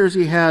 50 years,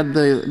 you had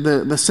the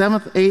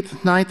 7th,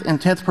 8th, 9th,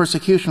 and 10th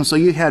persecution. So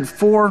you had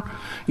four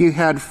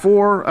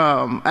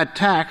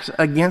attacks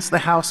against the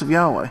house of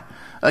Yahweh,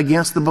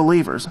 against the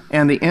believers.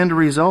 And the end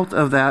result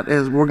of that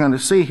is we're going to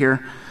see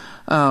here.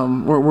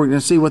 We're going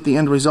to see what the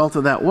end result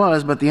of that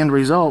was. But the end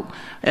result,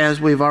 as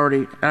we've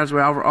already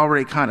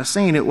kind of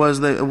seen, it was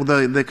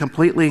the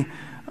completely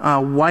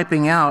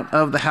wiping out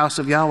of the house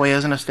of Yahweh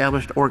as an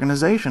established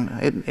organization.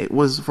 It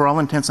was, for all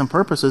intents and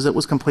purposes, it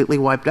was completely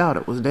wiped out.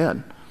 It was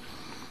dead.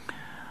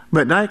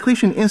 But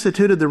Diocletian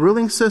instituted the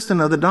ruling system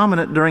of the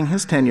dominant during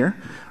his tenure.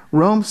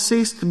 Rome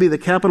ceased to be the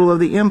capital of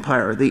the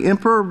empire. The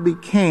emperor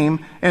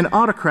became an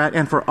autocrat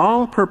and for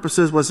all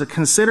purposes was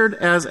considered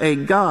as a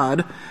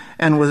god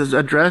and was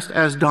addressed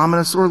as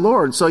dominus or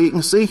lord. So you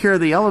can see here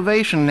the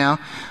elevation now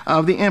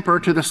of the emperor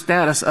to the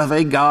status of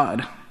a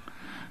god.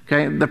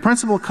 Okay, the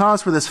principal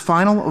cause for this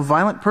final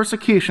violent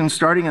persecution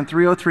starting in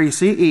 303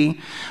 CE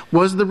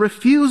was the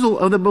refusal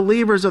of the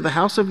believers of the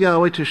house of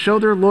Yahweh to show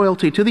their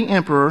loyalty to the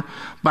emperor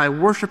by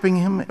worshiping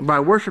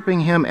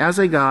him as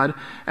a god,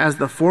 as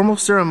the formal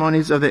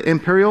ceremonies of the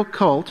imperial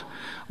cult,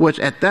 which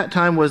at that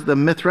time was the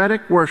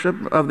Mithratic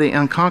worship of the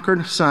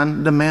unconquered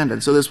sun,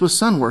 demanded. So this was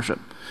sun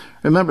worship.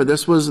 Remember,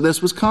 this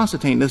was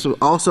Constantine.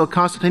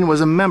 Constantine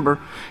was a member.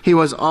 He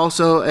was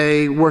also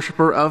a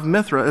worshiper of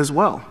Mithra as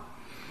well.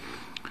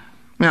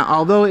 Now,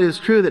 although it is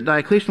true that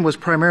Diocletian was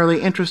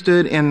primarily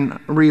interested in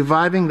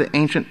reviving the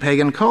ancient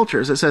pagan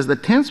cultures, it says the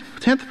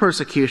 10th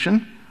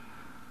persecution.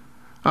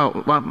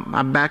 Oh, well,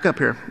 I back up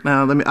here.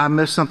 I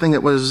missed something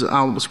that was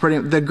pretty.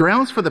 The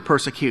grounds for the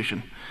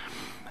persecution.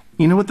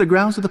 You know what the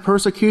grounds of the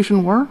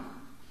persecution were?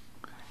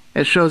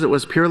 It shows it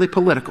was purely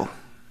political.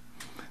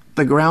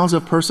 The grounds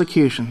of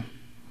persecution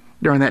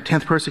during that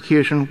 10th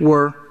persecution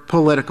were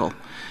political.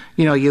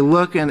 You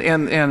look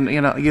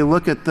you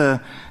look at the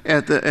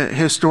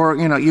historic.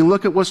 You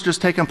look at what's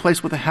just taken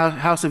place with the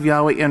house of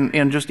Yahweh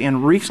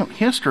in recent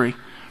history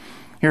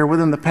here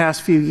within the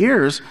past few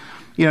years.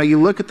 You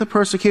look at the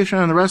persecution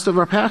on the rest of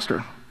our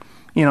pastor.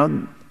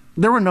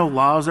 There were no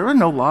laws. There were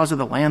no laws of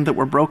the land that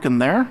were broken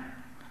there.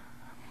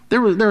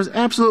 There was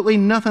absolutely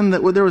nothing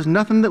that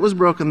was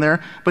broken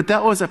there. But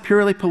that was a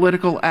purely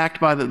political act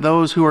by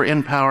those who are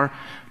in power,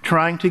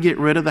 trying to get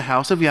rid of the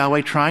house of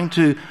Yahweh, trying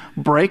to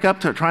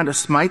trying to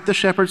smite the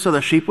shepherds so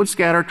the sheep would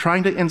scatter,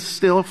 trying to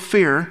instill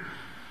fear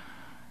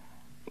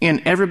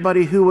in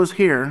everybody who was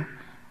here,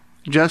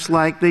 just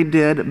like they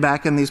did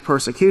back in these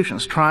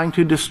persecutions, trying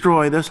to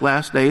destroy this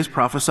last day's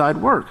prophesied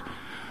work.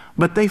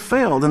 But they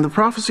failed, and the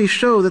prophecies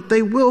show that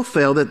they will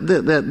fail,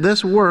 that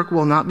this work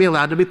will not be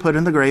allowed to be put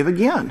in the grave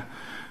again.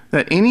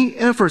 That any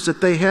efforts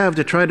that they have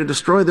to try to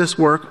destroy this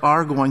work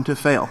are going to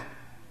fail.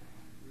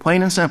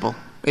 Plain and simple.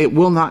 It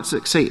will not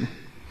succeed.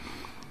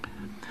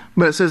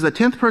 But it says the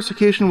 10th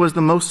persecution was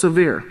the most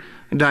severe.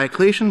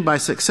 Diocletian, by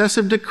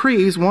successive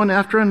decrees, one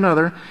after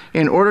another,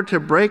 in order to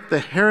break the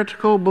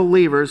heretical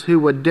believers who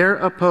would dare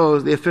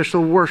oppose the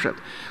official worship.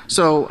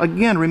 So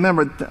again,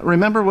 remember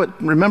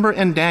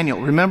in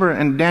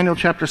Daniel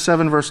chapter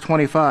 7, verse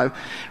 25.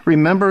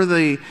 Remember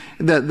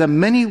the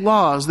many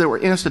laws that were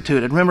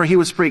instituted. Remember, he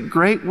would speak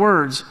great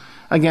words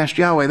against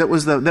Yahweh. That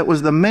was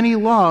the many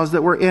laws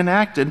that were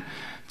enacted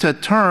to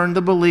turn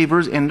the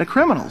believers into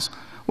criminals.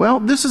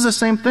 Well, this is the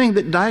same thing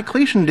that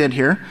Diocletian did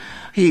here.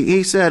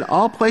 He said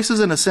all places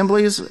of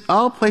assembly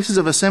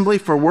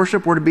for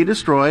worship were to be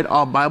destroyed.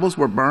 All Bibles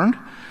were burned.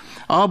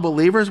 All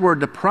believers were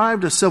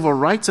deprived of civil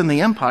rights in the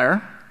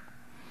empire.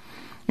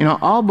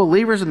 All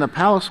believers in the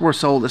palace were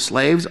sold as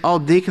slaves. All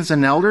deacons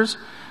and elders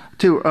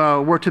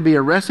were to be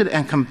arrested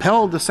and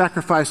compelled to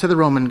sacrifice to the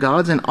Roman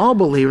gods. And all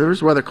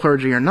believers, whether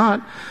clergy or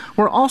not,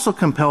 were also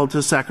compelled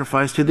to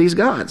sacrifice to these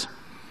gods.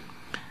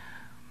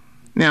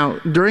 Now,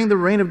 during the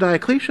reign of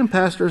Diocletian,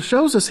 Pastor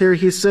shows us here,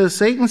 he says,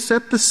 Satan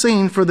set the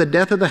scene for the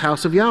death of the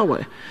house of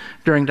Yahweh.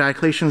 During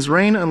Diocletian's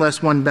reign,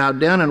 unless one bowed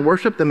down and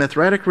worshipped the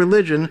Mithratic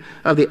religion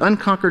of the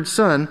unconquered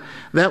sun,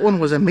 that one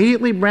was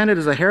immediately branded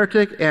as a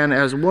heretic and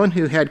as one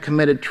who had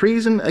committed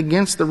treason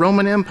against the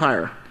Roman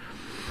Empire.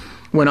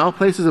 When all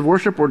places of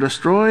worship were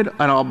destroyed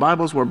and all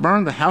Bibles were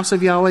burned, the house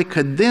of Yahweh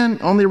could then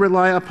only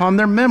rely upon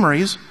their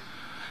memories,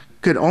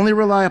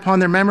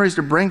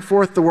 to bring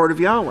forth the word of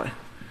Yahweh.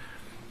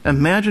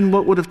 Imagine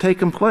what would have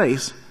taken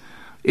place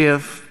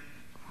if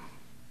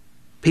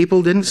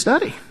people didn't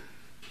study.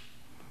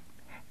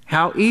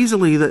 How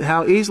easily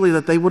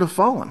that they would have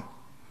fallen.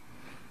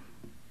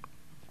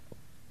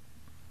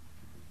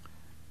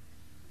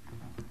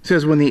 It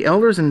says, when the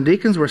elders and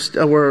deacons were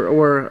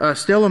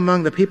still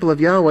among the people of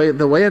Yahweh,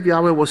 the way of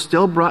Yahweh was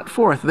still brought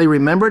forth. They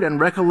remembered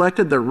and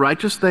recollected the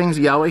righteous things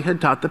Yahweh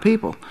had taught the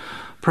people.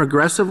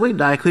 Progressively,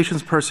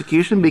 Diocletian's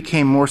persecution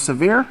became more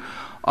severe.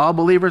 All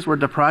believers were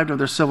deprived of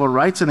their civil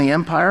rights in the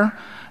empire,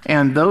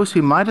 and those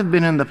who might have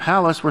been in the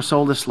palace were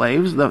sold as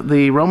slaves.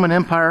 The Roman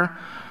Empire,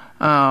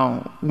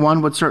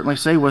 one would certainly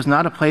say, was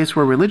not a place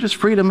where religious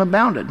freedom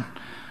abounded.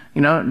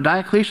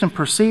 Diocletian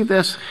perceived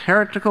this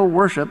heretical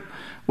worship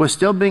was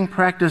still being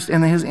practiced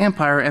in his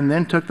empire, and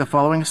then took the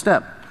following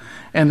step.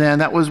 And then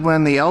that was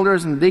when the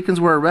elders and the deacons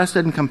were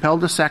arrested and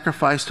compelled to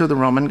sacrifice to the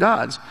Roman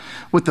gods.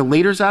 With the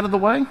leaders out of the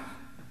way,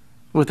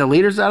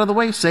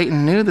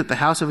 Satan knew that the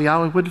house of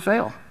Yahweh would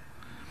fail.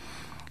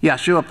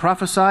 Yeshua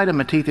prophesied in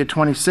Matthew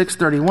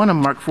 26:31 and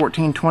Mark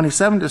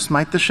 14:27 to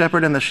smite the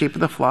shepherd, and the sheep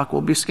of the flock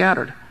will be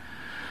scattered.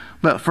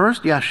 But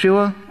first,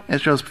 Pastor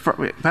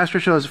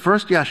shows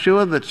first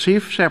Yeshua, the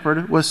chief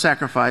shepherd, was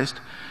sacrificed.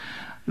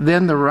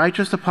 Then the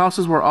righteous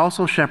apostles were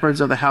also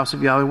shepherds of the house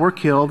of Yahweh were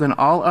killed, and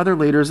all other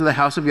leaders of the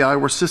house of Yahweh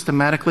were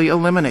systematically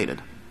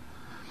eliminated.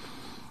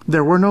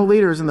 There were no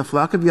leaders, and the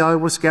flock of Yahweh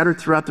was scattered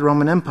throughout the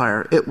Roman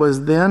Empire. It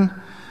was then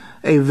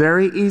a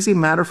very easy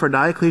matter for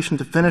Diocletian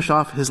to finish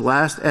off his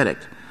last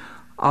edict.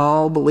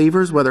 All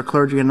believers, whether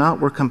clergy or not,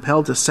 were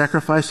compelled to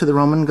sacrifice to the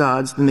Roman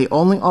gods, and the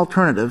only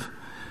alternative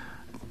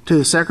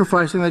to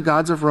sacrificing the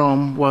gods of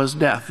Rome was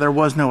death. There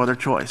was no other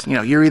choice.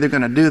 You're either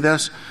going to do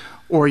this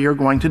or you're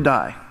going to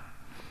die.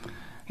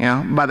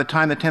 By the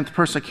time the 10th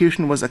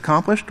persecution was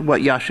accomplished,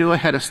 what Yeshua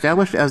had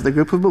established as the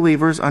group of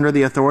believers under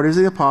the authorities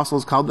of the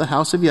apostles, called the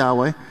house of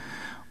Yahweh,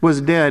 was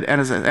dead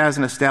as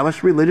an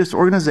established religious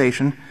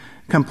organization,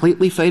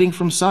 completely fading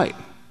from sight,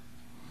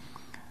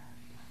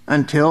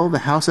 until the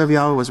house of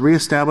Yahweh was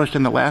reestablished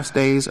in the last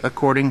days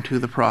according to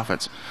the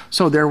prophets.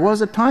 So there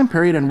was a time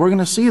period, and we're going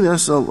to see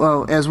this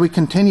as we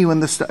continue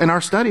in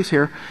our studies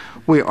here.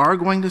 We are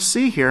going to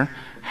see here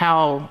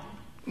how,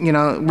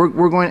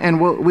 we're going, and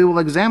we will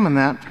examine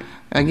that.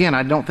 Again,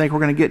 I don't think we're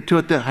going to get to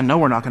it. I know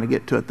we're not going to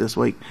get to it this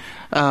week.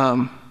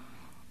 But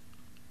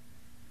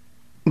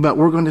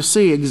we're going to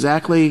see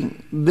exactly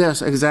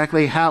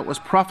how it was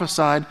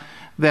prophesied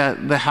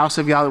that the house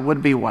of Yahweh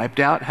would be wiped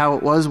out, how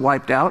it was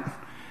wiped out,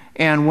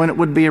 and when it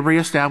would be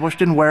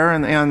reestablished and where,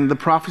 and the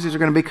prophecies are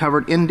going to be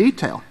covered in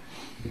detail.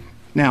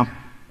 Now,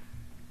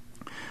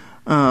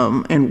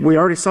 and we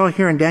already saw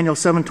here in Daniel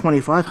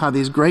 7:25 how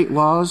these great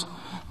laws,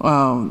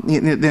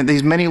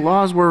 these many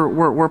laws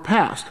were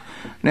passed.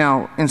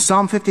 Now, in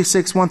Psalm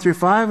 56,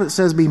 1-5, it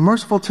says, "Be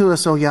merciful to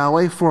us, O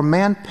Yahweh, for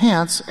man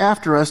pants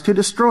after us to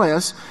destroy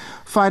us.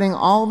 Fighting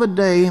all the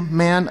day,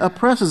 man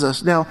oppresses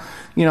us." Now,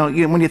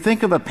 when you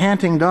think of a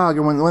panting dog,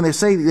 or when they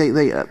say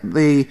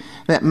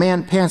that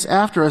man pants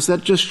after us,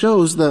 that just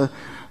shows the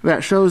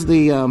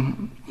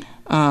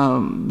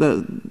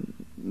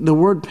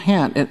word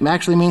pant. It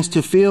actually means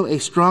to feel a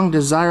strong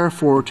desire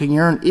for, to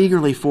yearn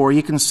eagerly for.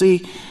 You can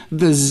see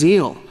the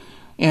zeal,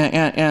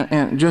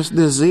 and just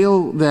the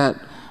zeal that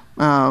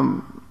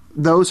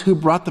those who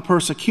brought the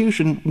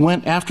persecution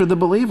went after the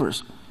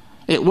believers.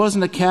 It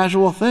wasn't a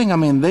casual thing.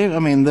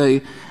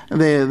 The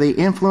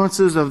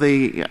influences of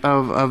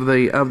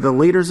the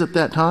leaders at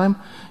that time,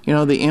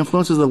 the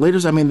influences of the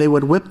leaders, they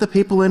would whip the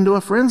people into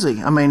a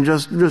frenzy.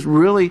 Just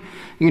really,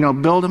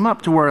 build them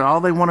up to where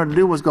all they wanted to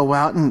do was go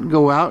out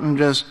and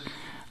just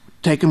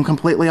take them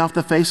completely off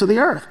the face of the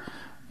earth.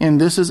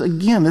 And this is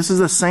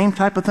the same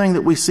type of thing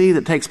that we see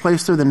that takes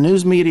place through the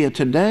news media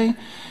today.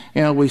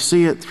 We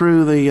see it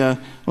through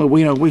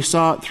we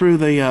saw it through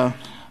the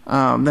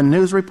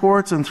news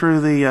reports, and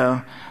through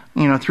the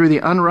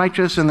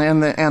unrighteous and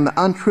the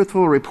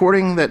untruthful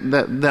reporting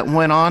that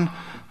went on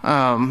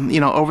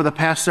over the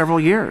past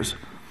several years.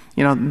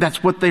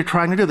 That's what they're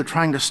trying to do. They're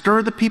trying to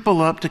stir the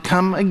people up to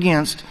come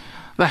against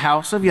the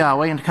house of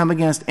Yahweh and to come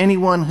against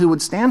anyone who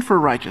would stand for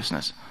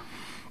righteousness.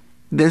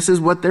 This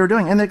is what they're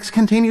doing, and it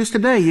continues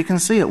today. You can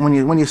see it when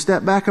you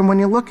step back and when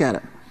you look at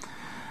it.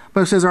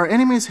 But it says, "Our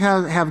enemies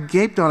have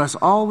gaped on us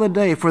all the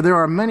day, for there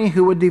are many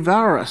who would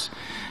devour us."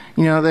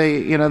 In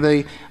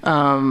the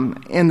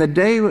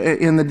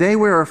day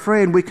we are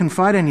afraid, we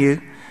confide in you,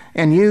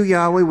 and you,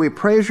 Yahweh, we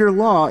praise your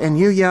law, and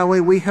you, Yahweh,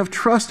 we have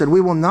trusted. We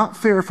will not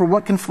fear, for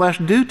what can flesh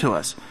do to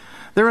us?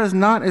 There is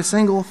not a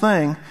single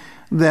thing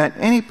that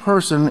any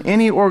person,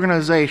 any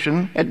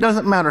organization, it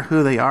doesn't matter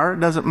who they are, it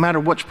doesn't matter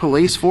which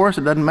police force,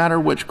 it doesn't matter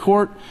which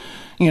court,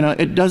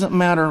 it doesn't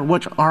matter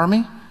which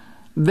army,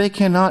 they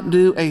cannot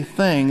do a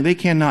thing. They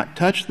cannot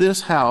touch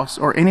this house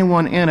or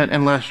anyone in it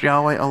unless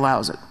Yahweh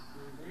allows it.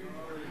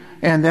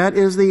 And that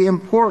is the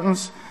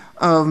importance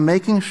of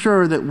making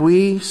sure that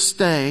we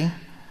stay.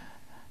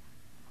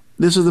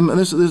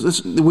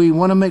 We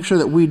want to make sure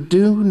that we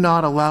do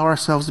not allow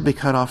ourselves to be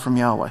cut off from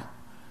Yahweh.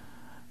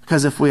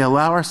 Because if we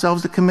allow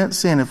ourselves to commit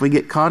sin, if we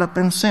get caught up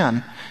in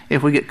sin,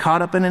 if we get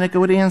caught up in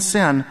iniquity and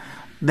sin,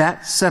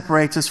 that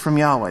separates us from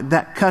Yahweh.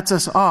 That cuts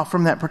us off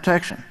from that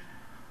protection.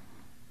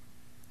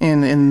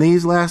 In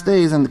these last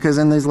days, and because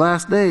in these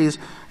last days,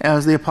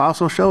 as the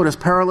apostle showed us,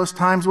 perilous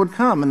times would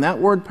come. And that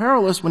word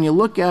perilous, when you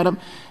look at it,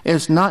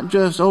 it's not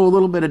just, a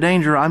little bit of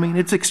danger. I mean,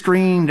 it's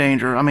extreme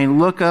danger. I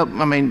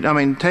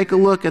mean, take a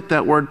look at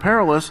that word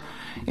perilous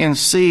and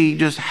see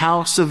just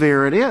how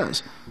severe it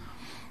is.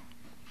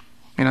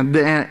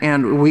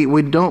 And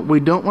we don't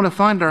want to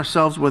find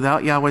ourselves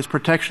without Yahweh's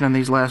protection in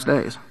these last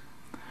days.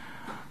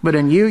 But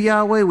in you,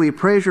 Yahweh, we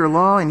praise your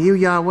law. In you,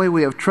 Yahweh,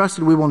 we have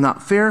trusted. We will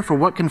not fear, for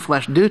what can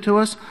flesh do to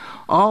us?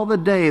 All the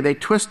day they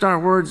twist our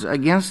words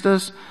against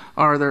us.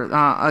 Are their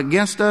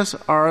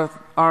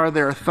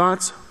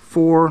thoughts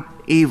for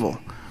evil?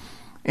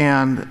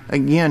 And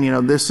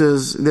again, this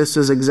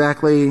is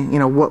exactly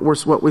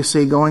what we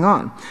see going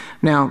on.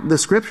 Now, the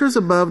scriptures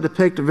above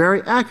depict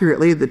very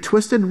accurately the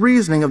twisted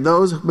reasoning of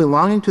those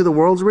belonging to the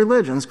world's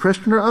religions,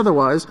 Christian or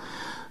otherwise,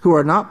 who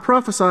are not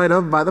prophesied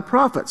of by the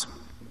prophets.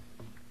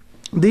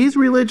 These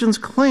religions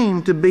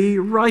claim to be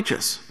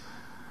righteous.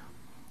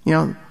 They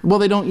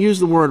don't use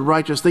the word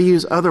righteous. They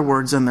use other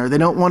words in there. They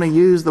don't want to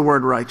use the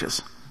word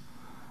righteous,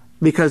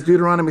 because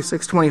Deuteronomy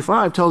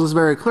 6:25 tells us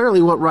very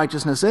clearly what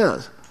righteousness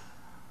is.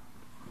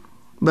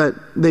 But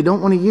they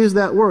don't want to use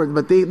that word.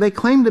 But they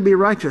claim to be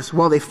righteous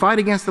while they fight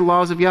against the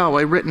laws of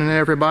Yahweh written in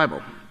every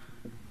Bible.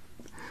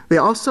 They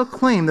also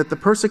claim that the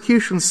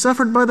persecution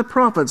suffered by the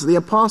prophets, the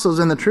apostles,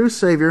 and the true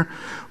Savior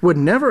would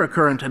never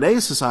occur in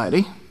today's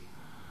society.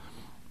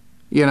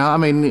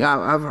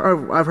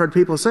 I've heard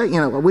people say,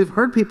 we've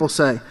heard people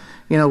say,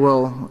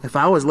 well, if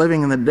I was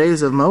living in the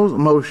days of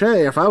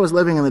Moshe, if I was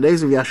living in the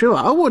days of Yeshua,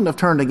 I wouldn't have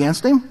turned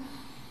against him.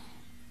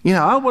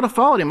 I would have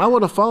followed him. I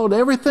would have followed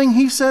everything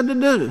he said to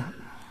do.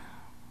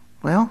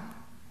 Well,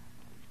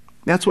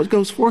 that's what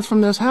goes forth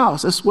from this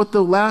house. That's what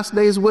the last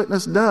day's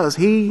witness does.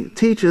 He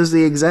teaches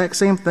the exact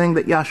same thing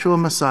that Yahshua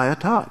Messiah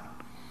taught.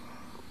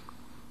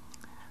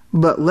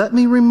 But let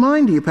me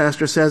remind you,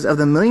 Pastor says, of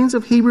the millions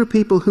of Hebrew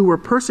people who were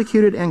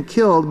persecuted and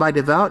killed by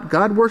devout,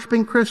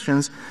 God-worshiping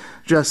Christians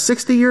just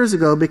 60 years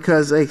ago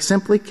because they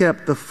simply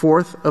kept the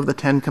fourth of the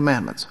 10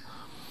 Commandments.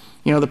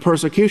 The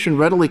persecution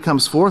readily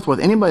comes forth with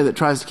anybody that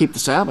tries to keep the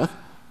Sabbath.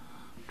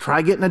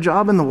 Try getting a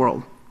job in the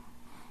world.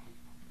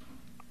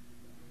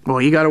 Well,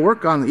 you've got to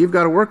work on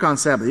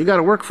Sabbath. You've got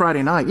to work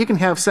Friday night. You can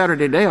have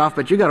Saturday day off,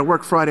 but you've got to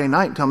work Friday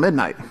night until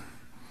midnight.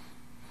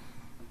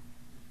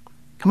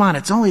 Come on,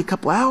 it's only a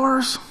couple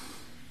hours.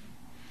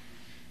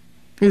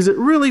 Is it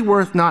really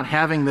worth not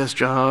having this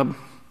job?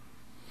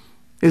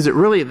 Is it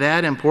really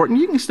that important?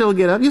 You can still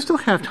get up. You still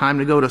have time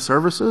to go to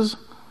services.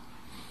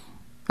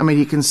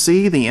 You can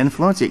see the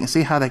influence. You can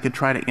see how they could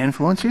try to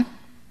influence you.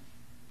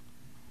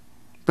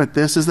 But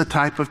this is the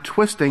type of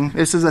twisting.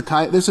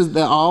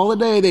 All the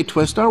day they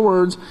twist our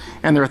words,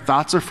 and their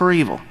thoughts are for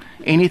evil.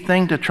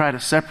 Anything to try to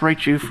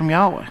separate you from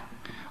Yahweh.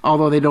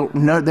 Although they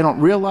don't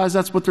realize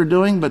that's what they're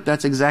doing, but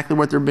that's exactly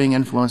what they're being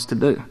influenced to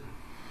do.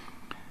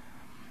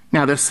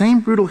 Now, the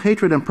same brutal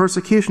hatred and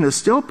persecution is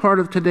still part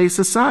of today's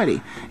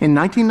society. In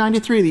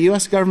 1993, the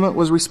U.S. government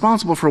was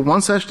responsible for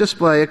one such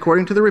display,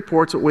 according to the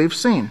reports that we've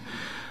seen.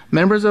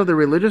 Members of the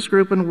religious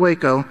group in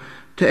Waco,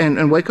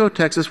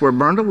 Texas, were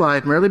burned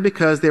alive merely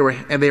because they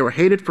were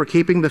hated for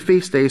keeping the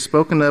feast days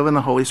spoken of in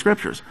the Holy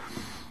Scriptures.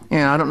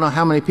 And I don't know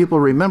how many people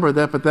remember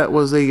that, but that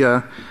was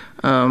I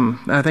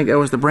think it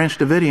was the Branch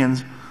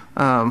Davidians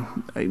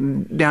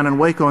down in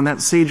Waco, and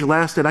that siege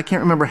lasted, I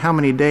can't remember how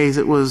many days.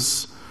 It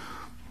was,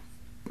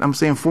 I'm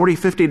saying 40,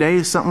 50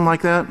 days, something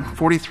like that,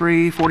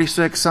 43,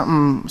 46,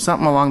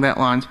 something along that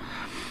lines.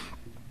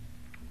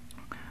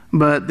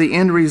 But the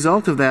end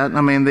result of that,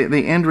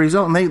 the end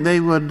result, and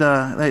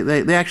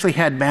they actually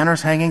had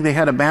banners hanging. They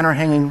had a banner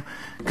hanging,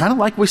 kind of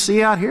like we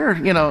see out here,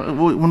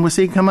 when we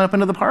see coming up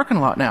into the parking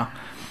lot now.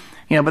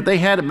 But they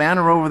had a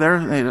banner over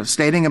there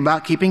stating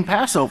about keeping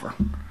Passover.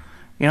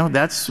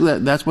 That's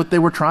what they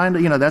were trying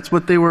to. That's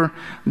what they were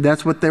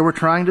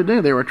trying to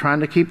do. They were trying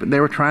to keep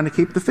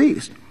the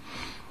feast.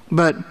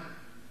 But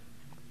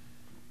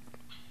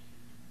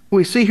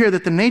we see here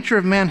that the nature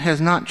of man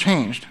has not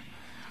changed.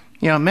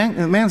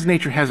 Man's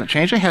nature hasn't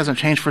changed. It hasn't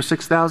changed for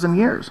 6,000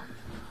 years.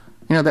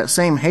 That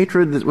same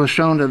hatred that was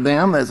shown to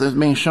them, that is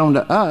being shown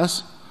to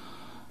us,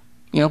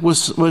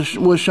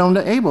 was shown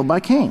to Abel by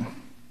Cain.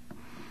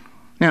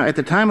 Now, at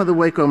the time of the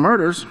Waco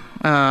murders,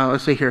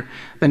 let's see here,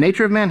 the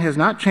nature of man has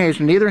not changed,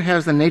 neither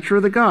has the nature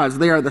of the gods.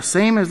 They are the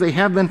same as they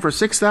have been for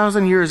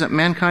 6,000 years that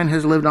mankind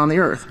has lived on the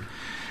earth.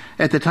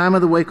 At the time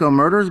of the Waco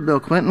murders, Bill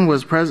Clinton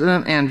was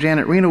president and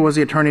Janet Reno was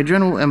the attorney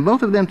general, and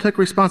both of them took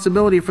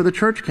responsibility for the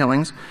church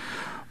killings.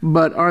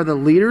 But are the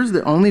leaders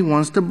the only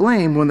ones to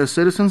blame when the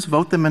citizens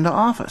vote them into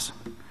office?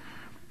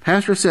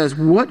 Pastor says,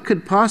 what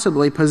could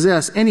possibly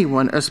possess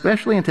anyone,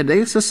 especially in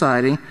today's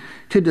society,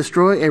 to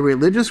destroy a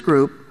religious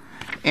group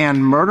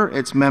and murder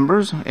its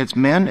members, its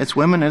men, its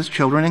women, its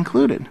children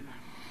included?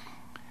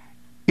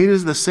 It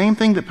is the same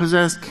thing that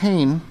possessed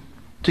Cain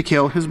to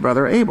kill his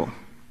brother Abel.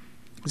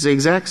 It's the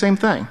exact same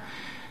thing.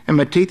 In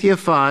Matthew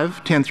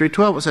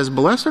 5:10-12, it says,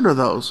 "Blessed are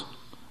those."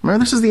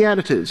 Remember, this is the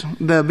attitudes,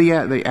 the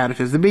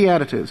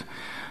Beatitudes.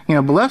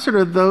 Blessed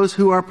are those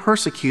who are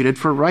persecuted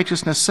for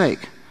righteousness'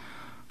 sake,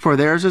 for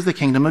theirs is the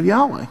kingdom of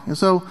Yahweh. And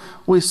so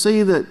we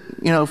see that,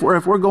 if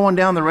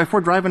we're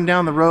driving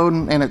down the road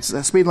and it's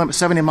a speed limit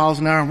 70 miles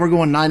an hour, and we're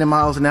going 90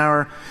 miles an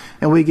hour,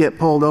 and we get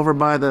pulled over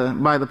by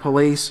the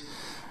police,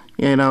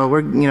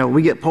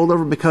 we get pulled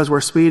over because we're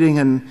speeding,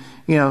 and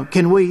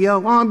can we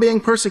yell, "Oh, I'm being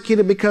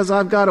persecuted because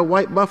I've got a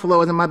white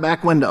buffalo in my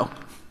back window.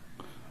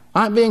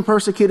 I'm being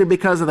persecuted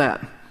because of that"?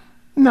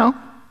 No,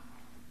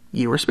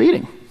 you were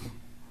speeding.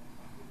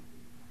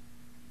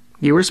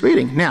 You were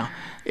speeding. Now,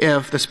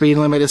 if the speed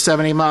limit is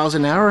 70 miles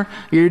an hour,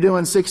 you're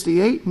doing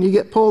 68, and you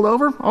get pulled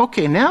over,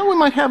 okay, now we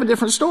might have a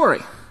different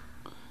story.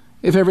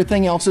 If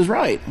everything else is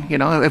right,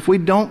 if we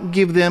don't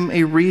give them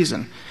a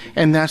reason.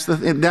 And that's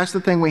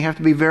the thing we have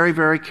to be very,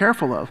 very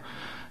careful of.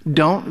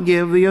 Don't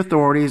give the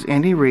authorities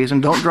any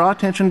reason. Don't draw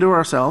attention to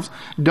ourselves.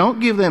 Don't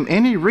give them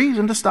any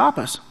reason to stop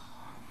us.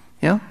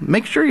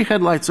 Make sure your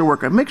headlights are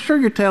working. Make sure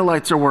your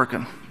taillights are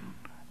working.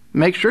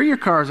 Make sure your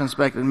car's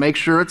inspected. Make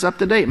sure it's up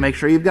to date. Make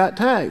sure you've got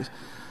tags.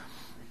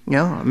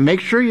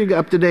 Make sure you're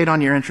up to date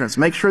on your insurance.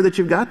 Make sure that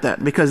you've got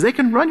that, because they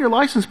can run your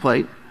license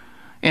plate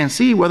and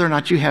see whether or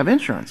not you have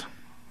insurance.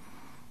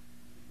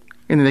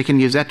 And then they can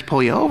use that to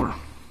pull you over.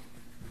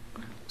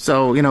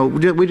 So,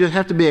 we just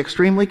have to be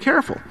extremely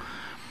careful.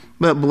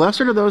 But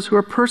blessed are those who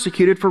are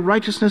persecuted for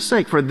righteousness'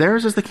 sake, for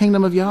theirs is the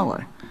kingdom of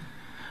Yahweh.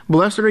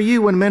 Blessed are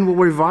you when men will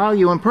revile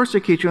you and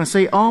persecute you and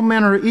say all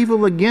manner of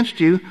evil against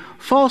you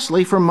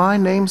falsely for my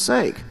name's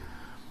sake.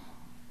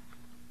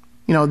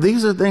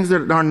 These are things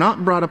that are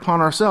not brought upon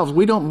ourselves.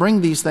 We don't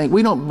bring these things.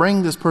 We don't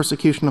bring this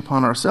persecution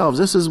upon ourselves.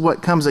 This is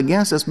what comes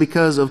against us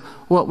because of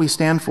what we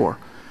stand for.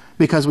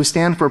 Because we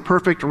stand for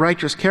perfect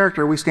righteous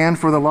character. We stand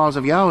for the laws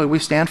of Yahweh. We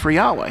stand for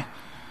Yahweh.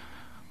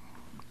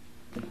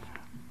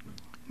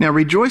 Now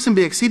rejoice and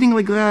be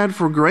exceedingly glad,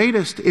 for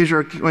greatest is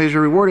your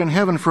reward in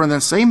heaven, for in the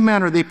same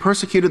manner they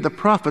persecuted the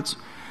prophets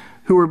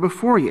who were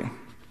before you.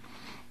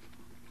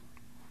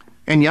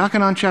 In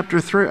Yachanan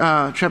chapter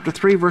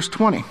 3, verse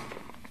 20.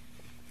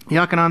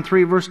 Yachanan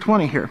 3, verse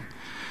 20 here.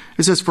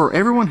 It says, "For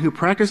everyone who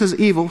practices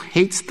evil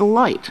hates the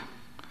light,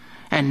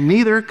 and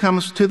neither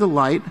comes to the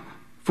light,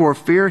 for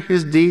fear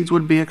his deeds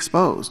would be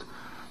exposed."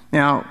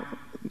 Now,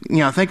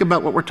 think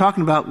about what we're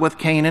talking about with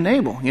Cain and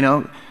Abel.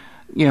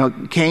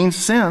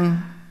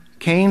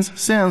 Cain's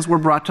sins were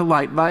brought to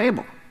light by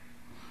Abel.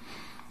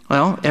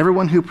 Well,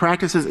 everyone who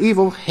practices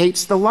evil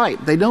hates the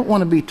light. They don't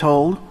want to be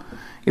told.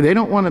 They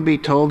don't want to be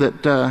told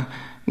that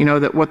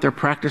that what they're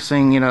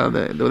practicing,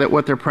 that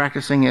what they're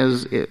practicing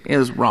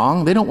is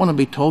wrong. They don't want to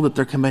be told that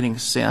they're committing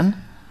sin.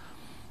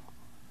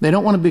 They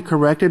don't want to be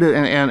corrected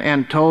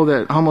and told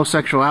that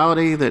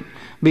homosexuality, that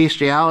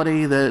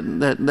bestiality,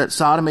 that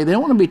sodomy. They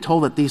don't want to be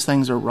told that these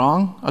things are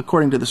wrong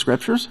according to the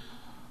scriptures.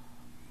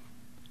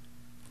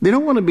 They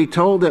don't want to be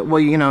told that,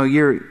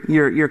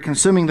 you're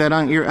consuming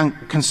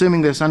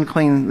consuming this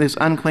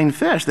unclean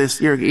fish.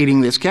 You're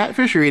eating this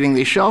catfish. You're eating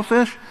these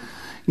shellfish.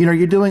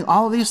 You're doing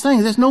all of these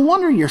things. There's no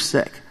wonder you're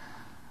sick.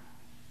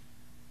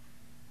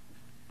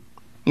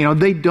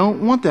 They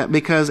don't want that,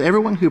 because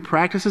everyone who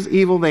practices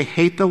evil, they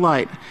hate the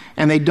light,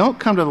 and they don't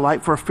come to the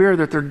light for fear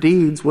that their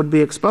deeds would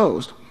be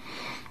exposed.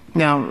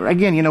 Now,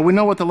 again, we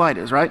know what the light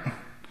is, right?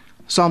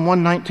 Psalm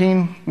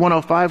 119,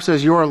 105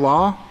 says, Your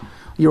law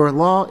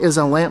is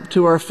a lamp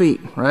to our feet,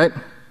 right?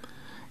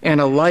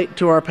 And a light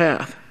to our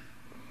path.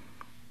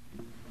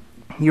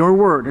 Your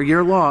word, or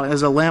your law,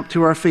 is a lamp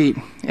to our feet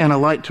and a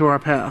light to our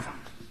path.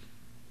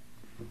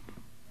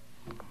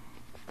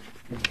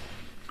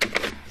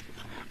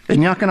 In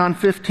Yachanan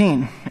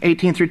 15,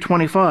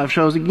 18-25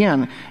 shows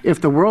again,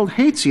 if the world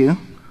hates you,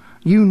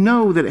 you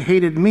know that it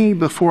hated me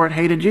before it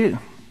hated you.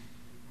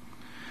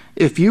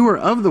 If you were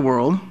of the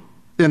world,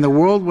 then the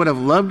world would have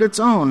loved its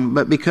own,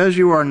 but because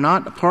you are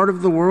not part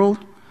of the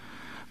world,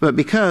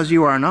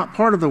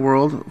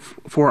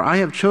 for I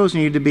have chosen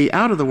you to be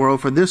out of the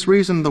world, for this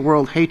reason the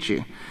world hates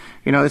you.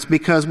 It's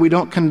because we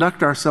don't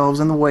conduct ourselves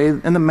in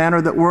the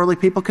manner that worldly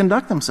people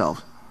conduct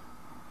themselves.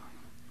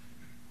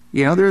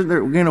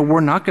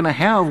 We're not going to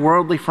have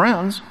worldly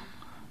friends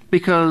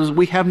because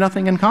we have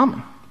nothing in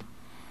common.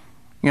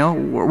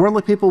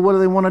 Worldly people, what do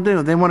they want to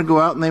do? They want to go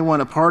out and they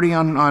want to party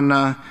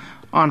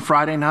on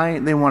Friday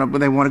night. They want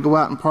to go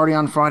out and party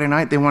on Friday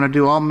night. They want to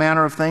do all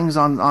manner of things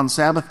on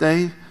Sabbath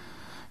day.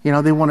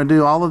 They want to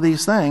do all of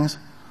these things.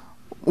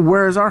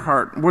 Where is our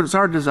heart? What's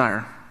our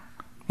desire?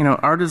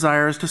 Our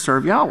desire is to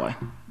serve Yahweh.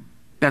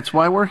 That's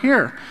why we're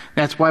here.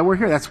 That's why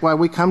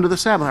we come to the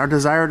Sabbath. Our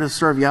desire to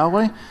serve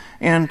Yahweh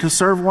and to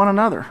serve one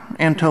another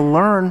and to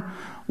learn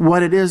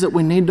what it is that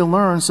we need to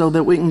learn so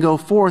that we can go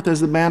forth,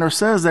 as the banner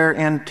says there,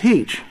 and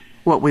teach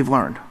what we've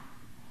learned.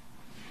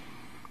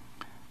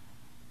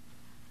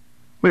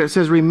 But it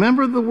says,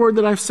 remember the word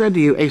that I've said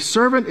to you, a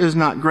servant is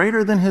not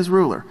greater than his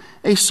ruler.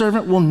 A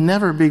servant will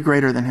never be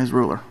greater than his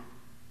ruler.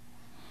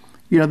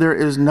 There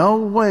is no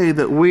way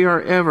that we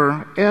are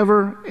ever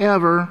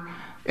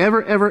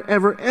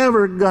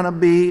ever going to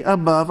be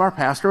above our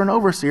pastor and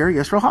overseer,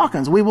 Yisrayl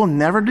Hawkins. We will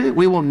never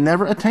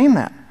attain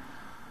that.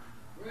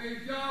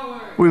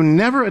 We will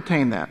never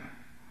attain that.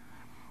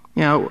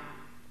 You know,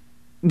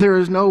 there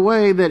is no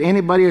way that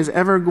anybody is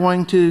ever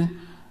going to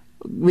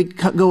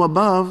go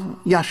above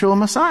Yahshua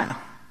Messiah.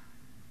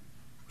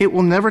 It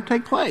will never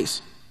take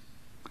place.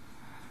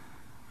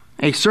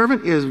 A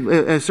servant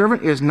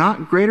is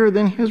not greater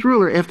than his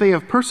ruler. If they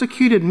have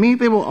persecuted me,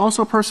 they will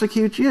also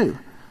persecute you.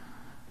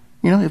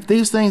 You know, if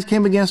these things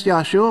came against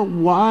Yahshua,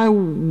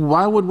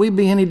 why would we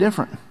be any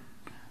different?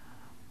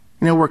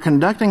 You know, we're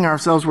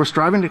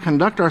striving to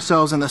conduct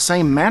ourselves in the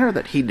same manner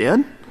that he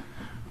did.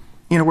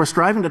 You know, we're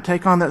striving to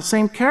take on that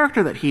same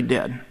character that he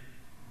did.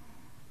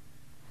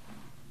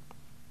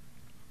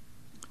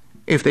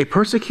 If they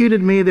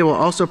persecuted me, they will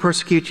also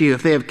persecute you.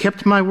 If they have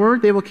kept my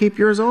word, they will keep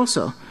yours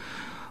also.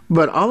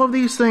 But all of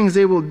these things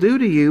they will do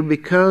to you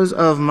because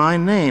of my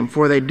name,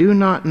 for they do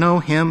not know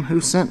him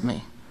who sent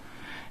me.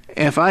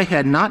 If I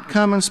had not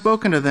come and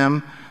spoken to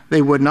them,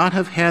 they would not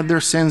have had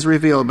their sins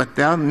revealed. But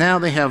now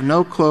they have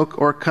no cloak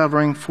or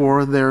covering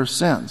for their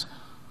sins.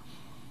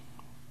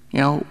 You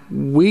know,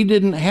 we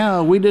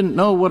didn't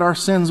know what our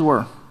sins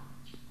were.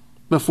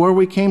 Before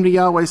we came to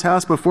Yahweh's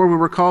house, before we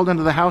were called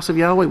into the house of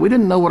Yahweh, we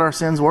didn't know what our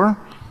sins were.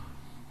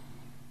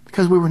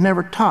 Because we were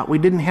never taught. We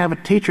didn't have a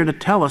teacher to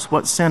tell us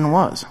what sin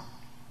was.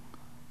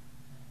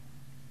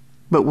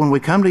 But when we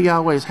come to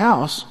Yahweh's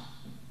house,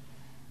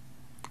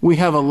 we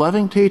have a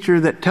loving teacher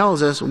that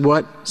tells us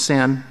what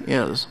sin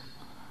is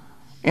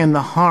and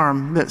the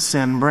harm that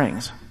sin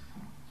brings.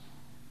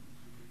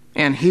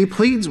 And he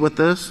pleads with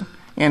us,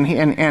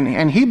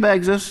 and he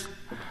begs us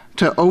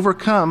to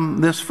overcome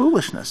this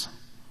foolishness.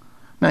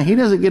 Now, he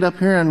doesn't get up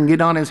here and get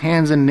on his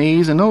hands and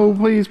knees and, oh,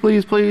 please,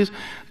 please, please.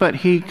 But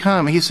he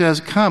says,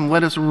 come,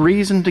 let us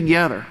reason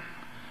together.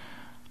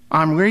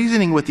 I'm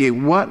reasoning with you.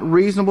 What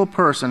reasonable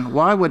person,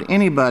 why would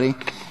anybody,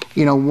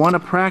 want to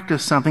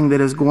practice something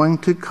that is going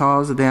to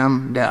cause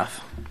them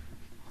death?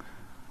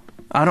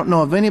 I don't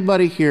know of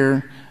anybody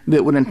here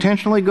that would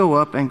intentionally go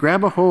up and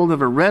grab a hold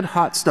of a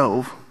red-hot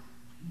stove.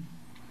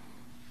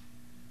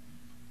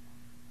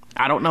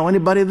 I don't know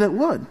anybody that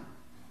would,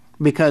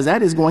 because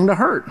that is going to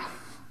hurt.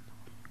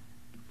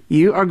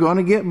 You are going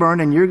to get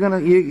burned, and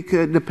you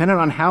could, depending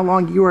on how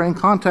long you are in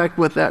contact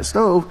with that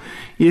stove,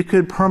 you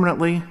could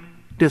permanently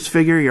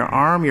disfigure your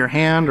arm, your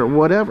hand, or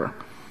whatever,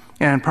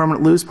 and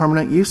lose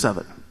permanent use of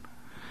it.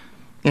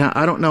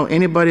 I don't know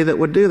anybody that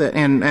would do that.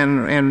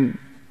 And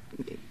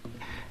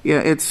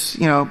it's,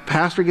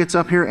 pastor gets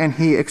up here and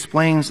he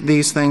explains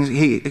these things.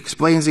 He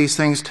explains these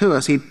things to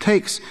us. He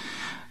takes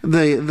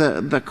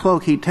the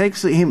cloak. He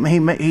takes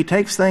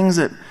things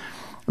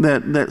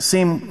that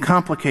seem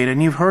complicated.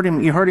 And you heard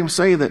him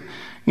say that,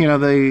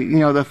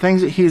 the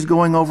things that he's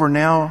going over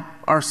now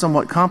are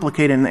somewhat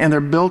complicated, and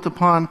they're built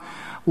upon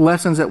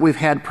lessons that we've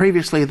had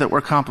previously that were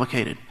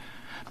complicated.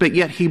 But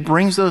yet he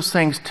brings those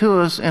things to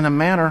us in a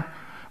manner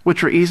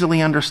which are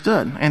easily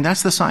understood. And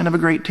that's the sign of a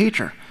great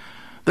teacher.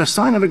 The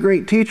sign of a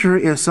great teacher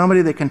is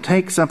somebody that can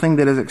take something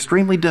that is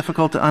extremely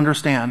difficult to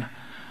understand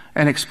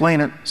and explain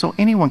it so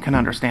anyone can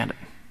understand it.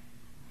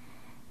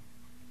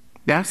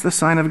 That's the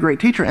sign of a great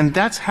teacher. And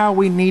that's how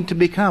we need to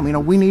become.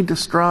 We need to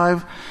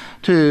strive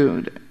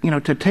to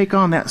take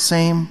on that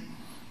same,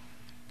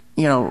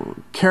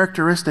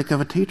 characteristic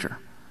of a teacher.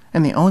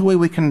 And the only way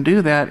we can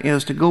do that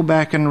is to go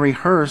back and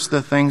rehearse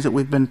the things that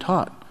we've been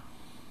taught.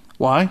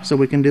 Why? So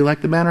we can do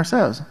like the banner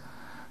says,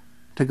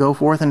 to go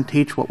forth and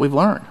teach what we've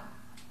learned,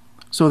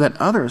 so that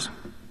others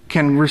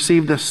can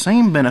receive the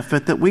same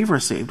benefit that we've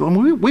received.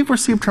 We've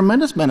received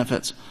tremendous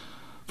benefits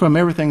from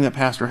everything that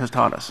Pastor has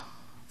taught us,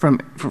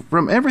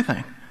 from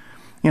everything.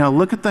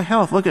 Look at the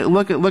health. Look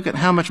at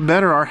how much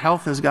better our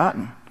health has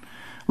gotten.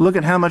 Look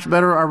at how much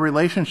better our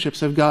relationships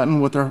have gotten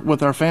with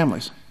our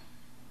families,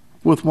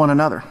 with one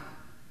another,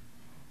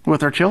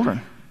 with our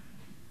children.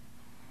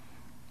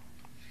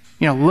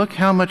 Look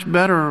how much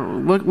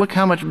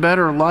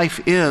better life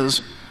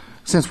is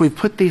since we've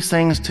put these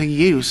things to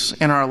use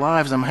in our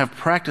lives and have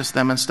practiced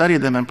them and studied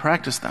them and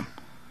practiced them.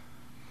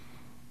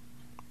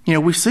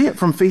 We see it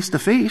from feast to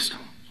feast.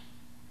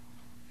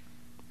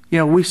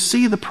 We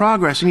see the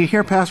progress, and you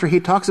hear Pastor, he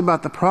talks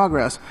about the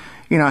progress,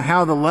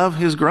 how the love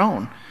has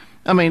grown.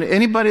 I mean,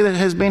 anybody that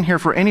has been here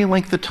for any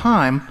length of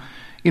time,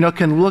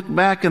 can look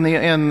back in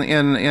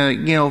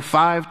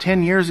 5,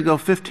 10 years ago,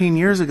 15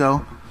 years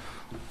ago.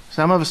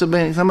 Some of us have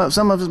been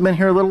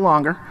here a little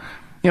longer,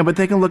 but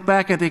they can look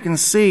back and they can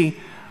see,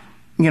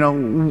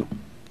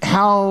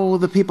 how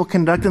the people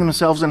conducted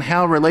themselves and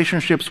how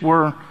relationships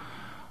were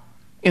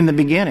in the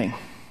beginning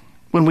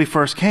when we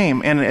first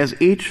came. And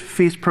as each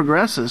feast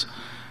progresses,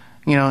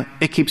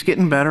 it keeps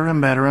getting better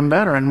and better and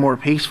better and more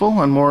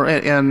peaceful and more,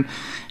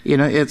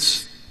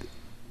 it's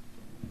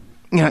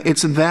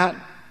that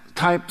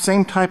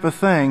same type of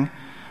thing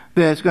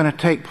that's going to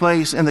take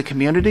place in the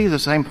community, the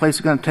same place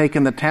it's going to take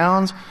in the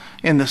towns,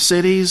 in the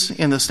cities,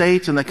 in the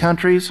states, in the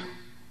countries,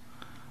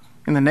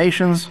 in the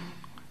nations,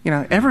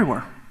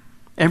 everywhere.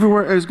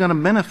 Everywhere is going to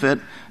benefit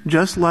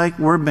just like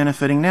we're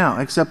benefiting now,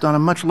 except on a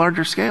much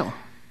larger scale.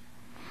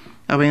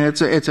 I mean,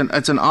 it's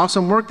an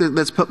awesome work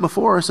that's put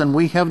before us, and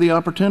we have the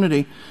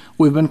opportunity.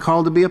 We've been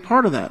called to be a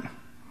part of that.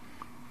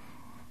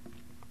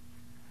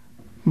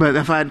 But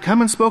if I had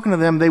come and spoken to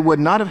them, they would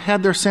not have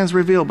had their sins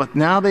revealed. But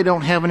now they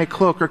don't have any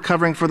cloak or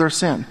covering for their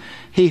sin.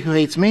 He who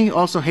hates me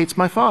also hates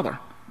my Father.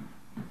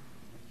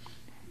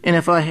 And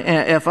if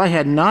I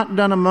had not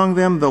done among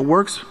them the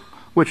works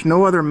which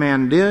no other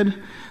man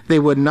did, they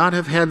would not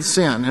have had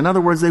sin. In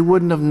other words, they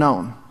wouldn't have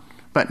known.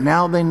 But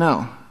now they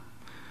know.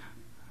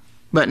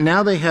 But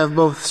now they have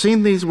both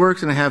seen these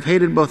works and have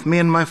hated both me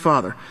and my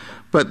Father.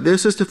 But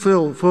this is to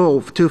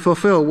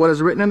fulfill what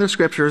is written in the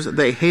Scriptures,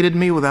 they hated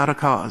me without a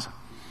cause.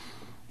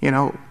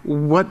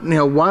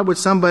 Why would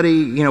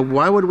somebody,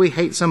 why would we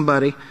hate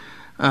somebody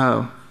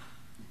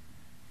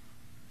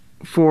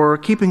for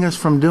keeping us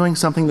from doing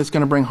something that's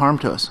going to bring harm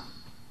to us?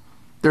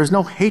 There's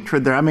no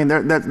hatred there. I mean,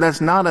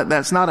 that's not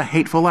a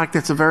hateful act.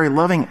 It's a very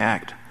loving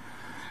act.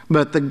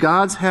 But the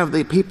gods have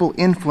the people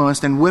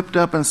influenced and whipped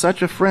up in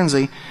such a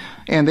frenzy,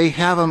 and they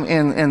have them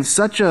in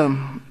such a,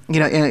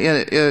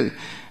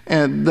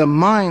 and the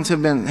minds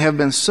have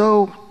been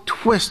so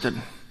twisted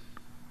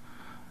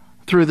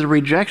through the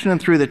rejection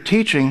and through the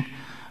teaching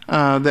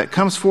that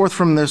comes forth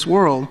from this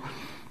world,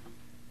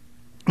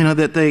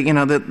 that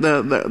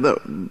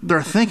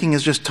their thinking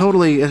is just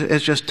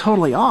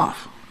totally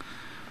off.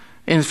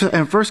 In 1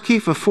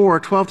 Kepha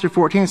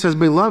 4:12-14 it says,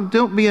 "Beloved,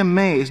 don't be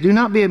amazed. Do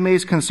not be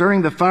amazed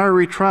concerning the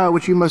fiery trial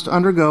which you must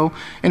undergo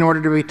in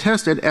order to be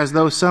tested, as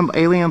though some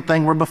alien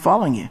thing were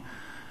befalling you."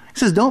 He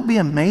says, don't be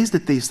amazed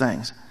at these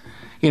things.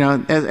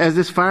 As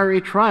this fiery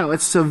trial,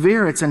 it's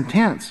severe, it's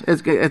intense.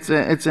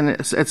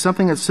 It's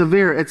something that's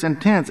severe, it's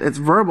intense, it's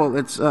verbal.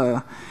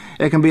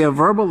 It can be a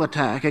verbal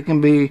attack. It can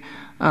be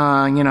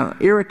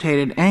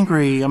irritated,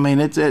 angry. I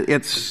mean, it's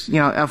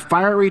a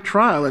fiery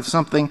trial. It's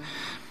something.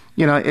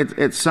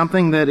 It's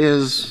something that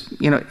is,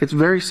 it's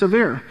very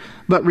severe.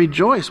 But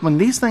rejoice when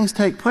these things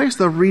take place.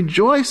 Though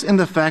rejoice in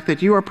the fact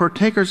that you are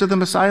partakers of the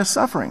Messiah's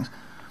sufferings.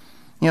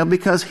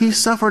 Because he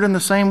suffered in the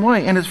same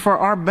way, and it's for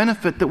our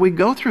benefit that we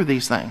go through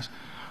these things.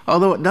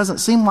 Although it doesn't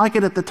seem like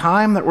it at the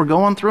time that we're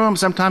going through them,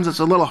 sometimes it's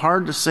a little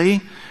hard to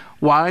see.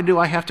 Why do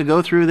I have to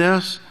go through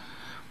this?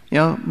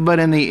 But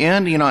in the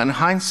end, in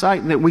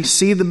hindsight, that we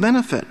see the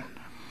benefit.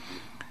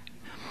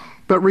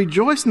 But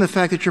rejoice in the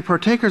fact that you're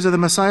partakers of the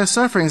Messiah's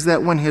sufferings,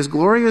 that when his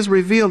glory is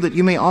revealed, that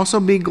you may also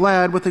be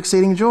glad with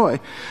exceeding joy.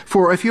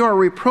 For if you are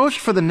reproached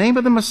for the name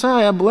of the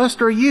Messiah,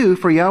 blessed are you,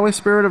 for Yahweh's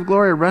Spirit of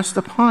glory rests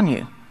upon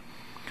you.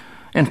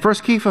 In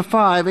 1 Kepha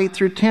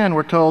 5:8-10,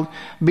 we're told,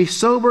 "Be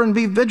sober and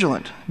be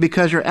vigilant,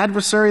 because your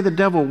adversary the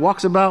devil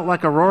walks about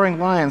like a roaring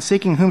lion,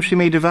 seeking whom she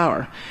may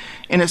devour."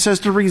 And it says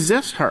to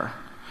resist her.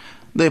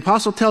 The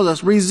apostle tells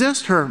us,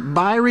 resist her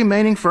by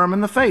remaining firm in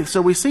the faith. So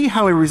we see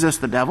how we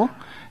resist the devil,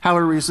 how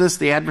we resist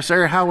the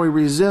adversary, how we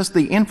resist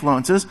the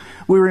influences.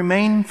 We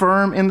remain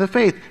firm in the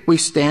faith. We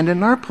stand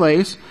in our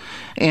place,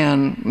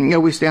 and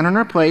we stand in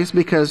our place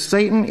because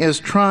Satan is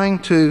trying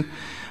to.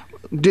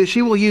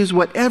 She will use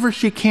whatever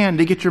she can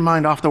to get your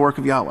mind off the work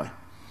of Yahweh.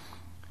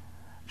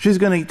 She's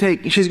going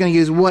to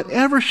use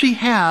whatever she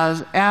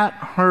has at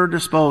her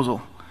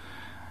disposal.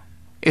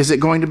 Is it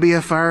going to be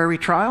a fiery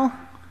trial?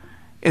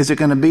 Is it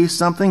going to be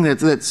something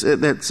is it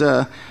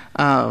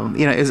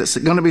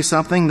going to be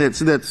something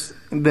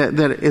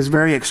that is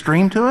very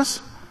extreme to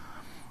us?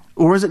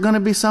 Or is it going to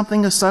be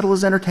something as subtle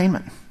as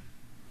entertainment?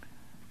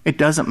 It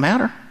doesn't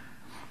matter.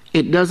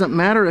 It doesn't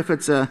matter if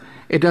it's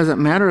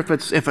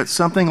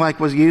something like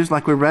was used,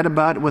 like we read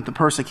about with the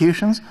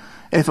persecutions.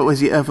 If it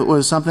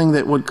was something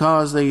that would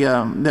cause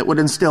that would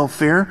instill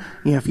fear.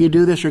 If you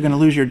do this, you're going to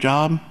lose your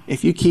job.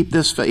 If you keep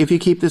this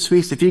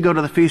feast, if you go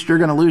to the feast, you're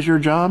going to lose your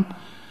job.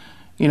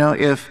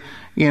 If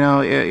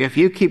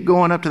you keep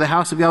going up to the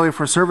house of Yahweh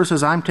for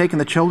services, I'm taking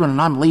the children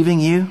and I'm leaving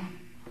you.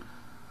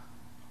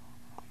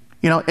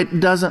 It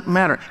doesn't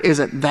matter. Is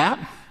it that,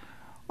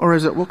 or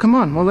is it? Well, come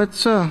on. Well,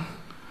 let's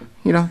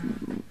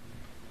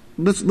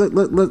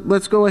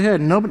go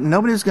ahead.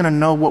 Nobody's going to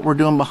know what we're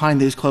doing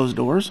behind these closed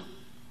doors.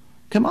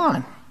 Come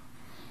on.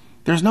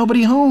 There's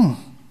nobody home,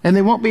 and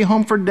they won't be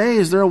home for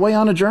days. They're away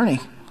on a journey.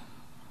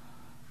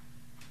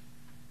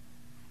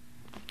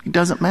 It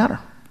doesn't matter.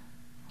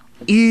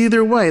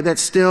 Either way,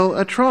 that's still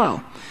a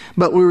trial.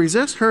 But we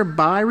resist her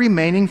by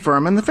remaining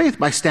firm in the faith,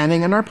 by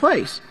standing in our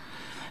place,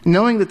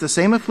 knowing that the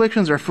same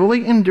afflictions are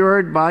fully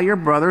endured by your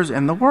brothers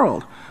in the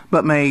world.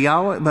 But may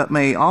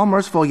all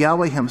merciful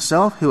Yahweh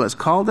himself, who has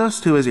called us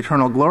to his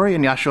eternal glory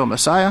in Yahshua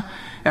Messiah,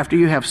 after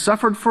you have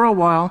suffered for a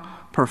while,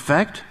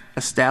 perfect,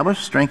 establish,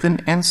 strengthen,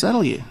 and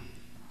settle you.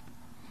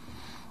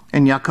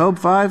 In Jacob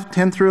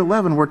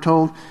 5:10-11, we're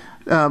told,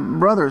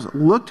 brothers,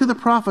 look to the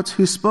prophets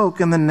who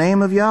spoke in the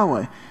name of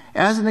Yahweh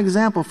as an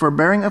example for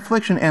bearing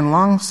affliction and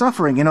long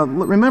suffering.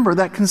 Remember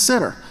that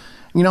consider.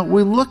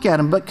 We look at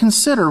them, but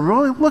consider,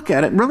 really look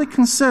at it, really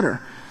consider.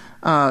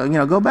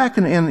 Go back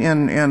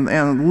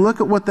and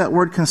look at what that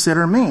word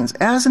consider means.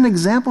 As an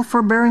example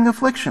for bearing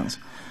afflictions.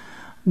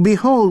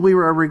 Behold, we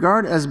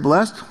regard as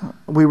blessed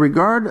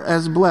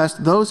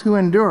those who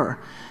endure.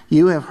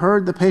 You have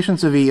heard the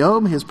patience of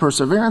Job, his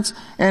perseverance,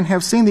 and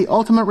have seen the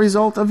ultimate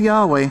result of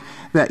Yahweh,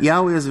 that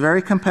Yahweh is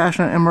very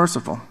compassionate and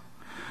merciful.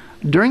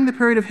 During the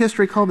period of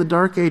history called the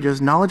Dark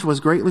Ages, knowledge was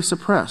greatly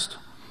suppressed.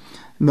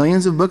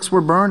 Millions of books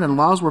were burned and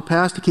laws were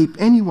passed to keep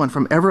anyone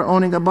from ever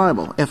owning a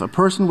Bible. If a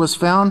person was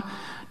found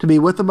to be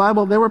with the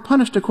Bible, they were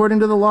punished according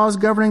to the laws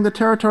governing the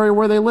territory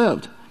where they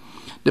lived.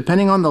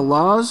 Depending on the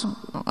laws,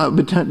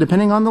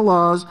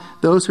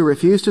 those who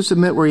refused to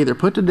submit were either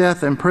put to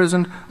death,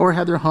 imprisoned, or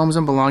had their homes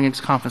and belongings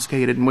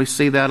confiscated. And we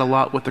see that a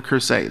lot with the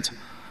Crusades.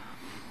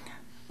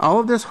 All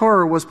of this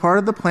horror was part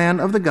of the plan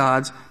of the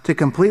gods to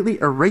completely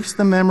erase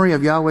the memory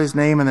of Yahweh's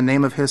name and the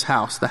name of his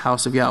house, the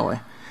house of Yahweh.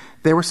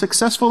 They were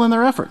successful in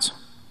their efforts.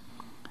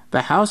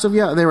 They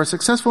were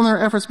successful in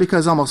their efforts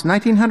because for almost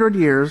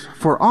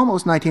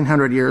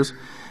 1900 years,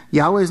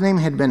 Yahweh's name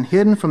had been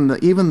hidden from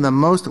even the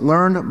most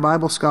learned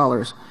Bible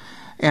scholars,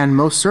 and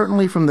most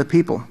certainly from the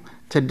people.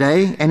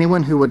 Today,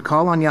 anyone who would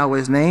call on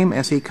Yahweh's name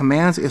as he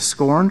commands is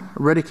scorned,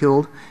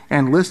 ridiculed,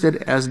 and listed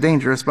as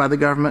dangerous by the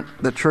government,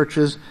 the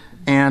churches,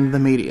 and the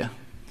media.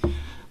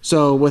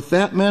 So with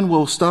that, men,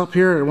 we'll stop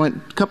here. It went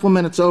a couple of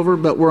minutes over,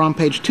 but we're on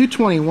page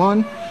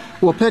 221.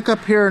 We'll pick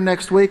up here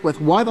next week with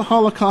why the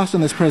Holocaust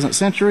in this present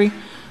century,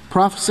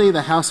 prophecy,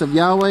 the house of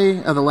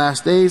Yahweh of the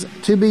last days,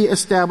 to be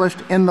established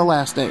in the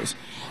last days.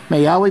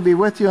 May Yahweh be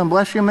with you and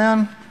bless you,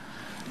 men.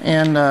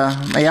 And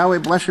may Yahweh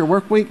bless your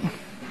work week.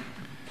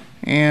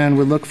 And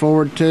we look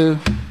forward to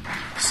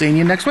seeing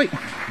you next week.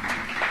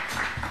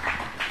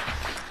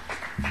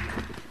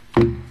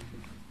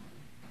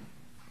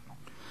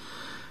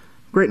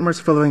 Great and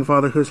merciful living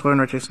Father, whose holy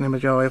and righteous name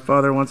is Yahweh.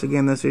 Father, once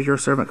again, this is your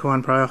servant,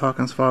 Kohan Prior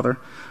Hawkins, Father,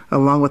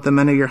 along with the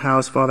men of your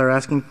house, Father,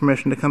 asking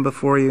permission to come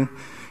before you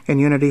in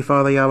unity,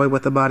 Father Yahweh,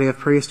 with the body of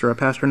priests, or a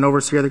pastor and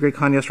overseer, the great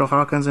Kohan Yisrayl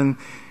Hawkins, and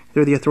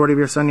through the authority of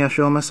your Son,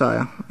 Yeshua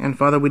Messiah. And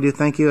Father, we do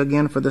thank you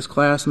again for this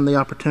class and the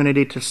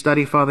opportunity to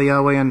study, Father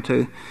Yahweh, and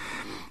to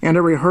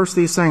rehearse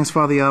these things,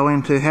 Father Yahweh,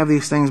 and to have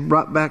these things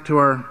brought back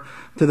to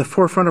the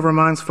forefront of our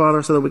minds,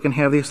 Father, so that we can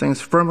have these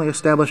things firmly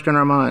established in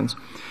our minds.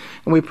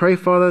 And we pray,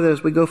 Father, that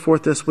as we go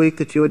forth this week,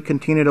 that you would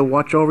continue to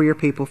watch over your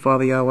people,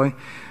 Father Yahweh,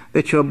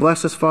 that you will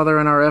bless us,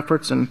 Father, in our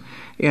efforts and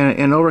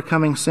in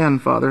overcoming sin,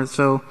 Father,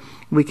 so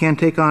we can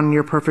take on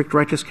your perfect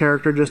righteous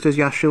character just as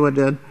Yeshua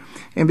did,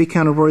 and be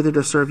counted worthy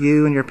to serve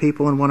you and your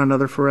people and one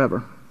another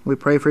forever. We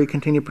pray for your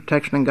continued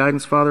protection and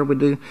guidance, Father.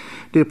 We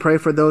do pray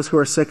for those who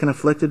are sick and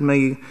afflicted. May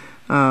you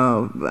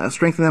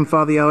strengthen them,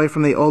 Father Yahweh,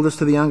 from the oldest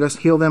to the youngest.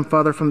 Heal them,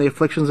 Father, from the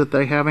afflictions that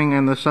they're having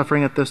and the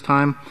suffering at this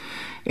time.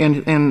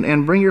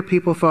 And bring your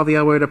people, Father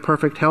Yahweh, to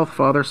perfect health,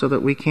 Father, so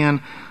that we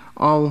can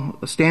all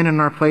stand in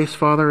our place,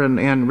 Father,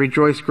 and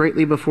rejoice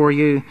greatly before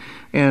you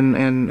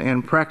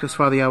and practice,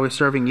 Father Yahweh,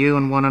 serving you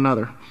and one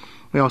another.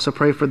 We also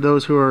pray for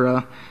those who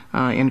are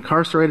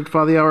incarcerated,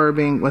 Father Yahweh, or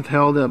being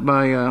withheld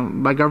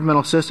by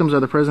governmental systems or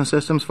the prison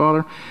systems,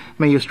 Father.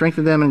 May you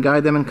strengthen them and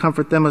guide them and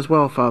comfort them as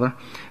well, Father,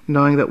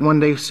 knowing that one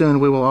day soon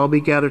we will all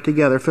be gathered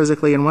together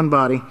physically in one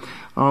body,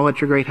 all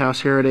at your great house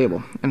here at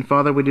Abel. And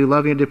Father, we do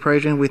love you and do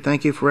praise you, and we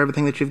thank you for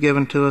everything that you've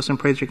given to us, and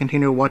pray that you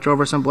continue to watch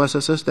over us and bless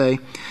us this day.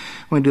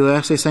 We do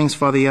ask these things,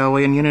 Father Yahweh,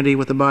 in unity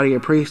with the body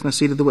of priests and the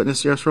seed of the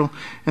witness Yisrayl,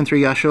 and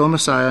through Yeshua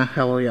Messiah,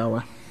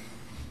 Hallelujah.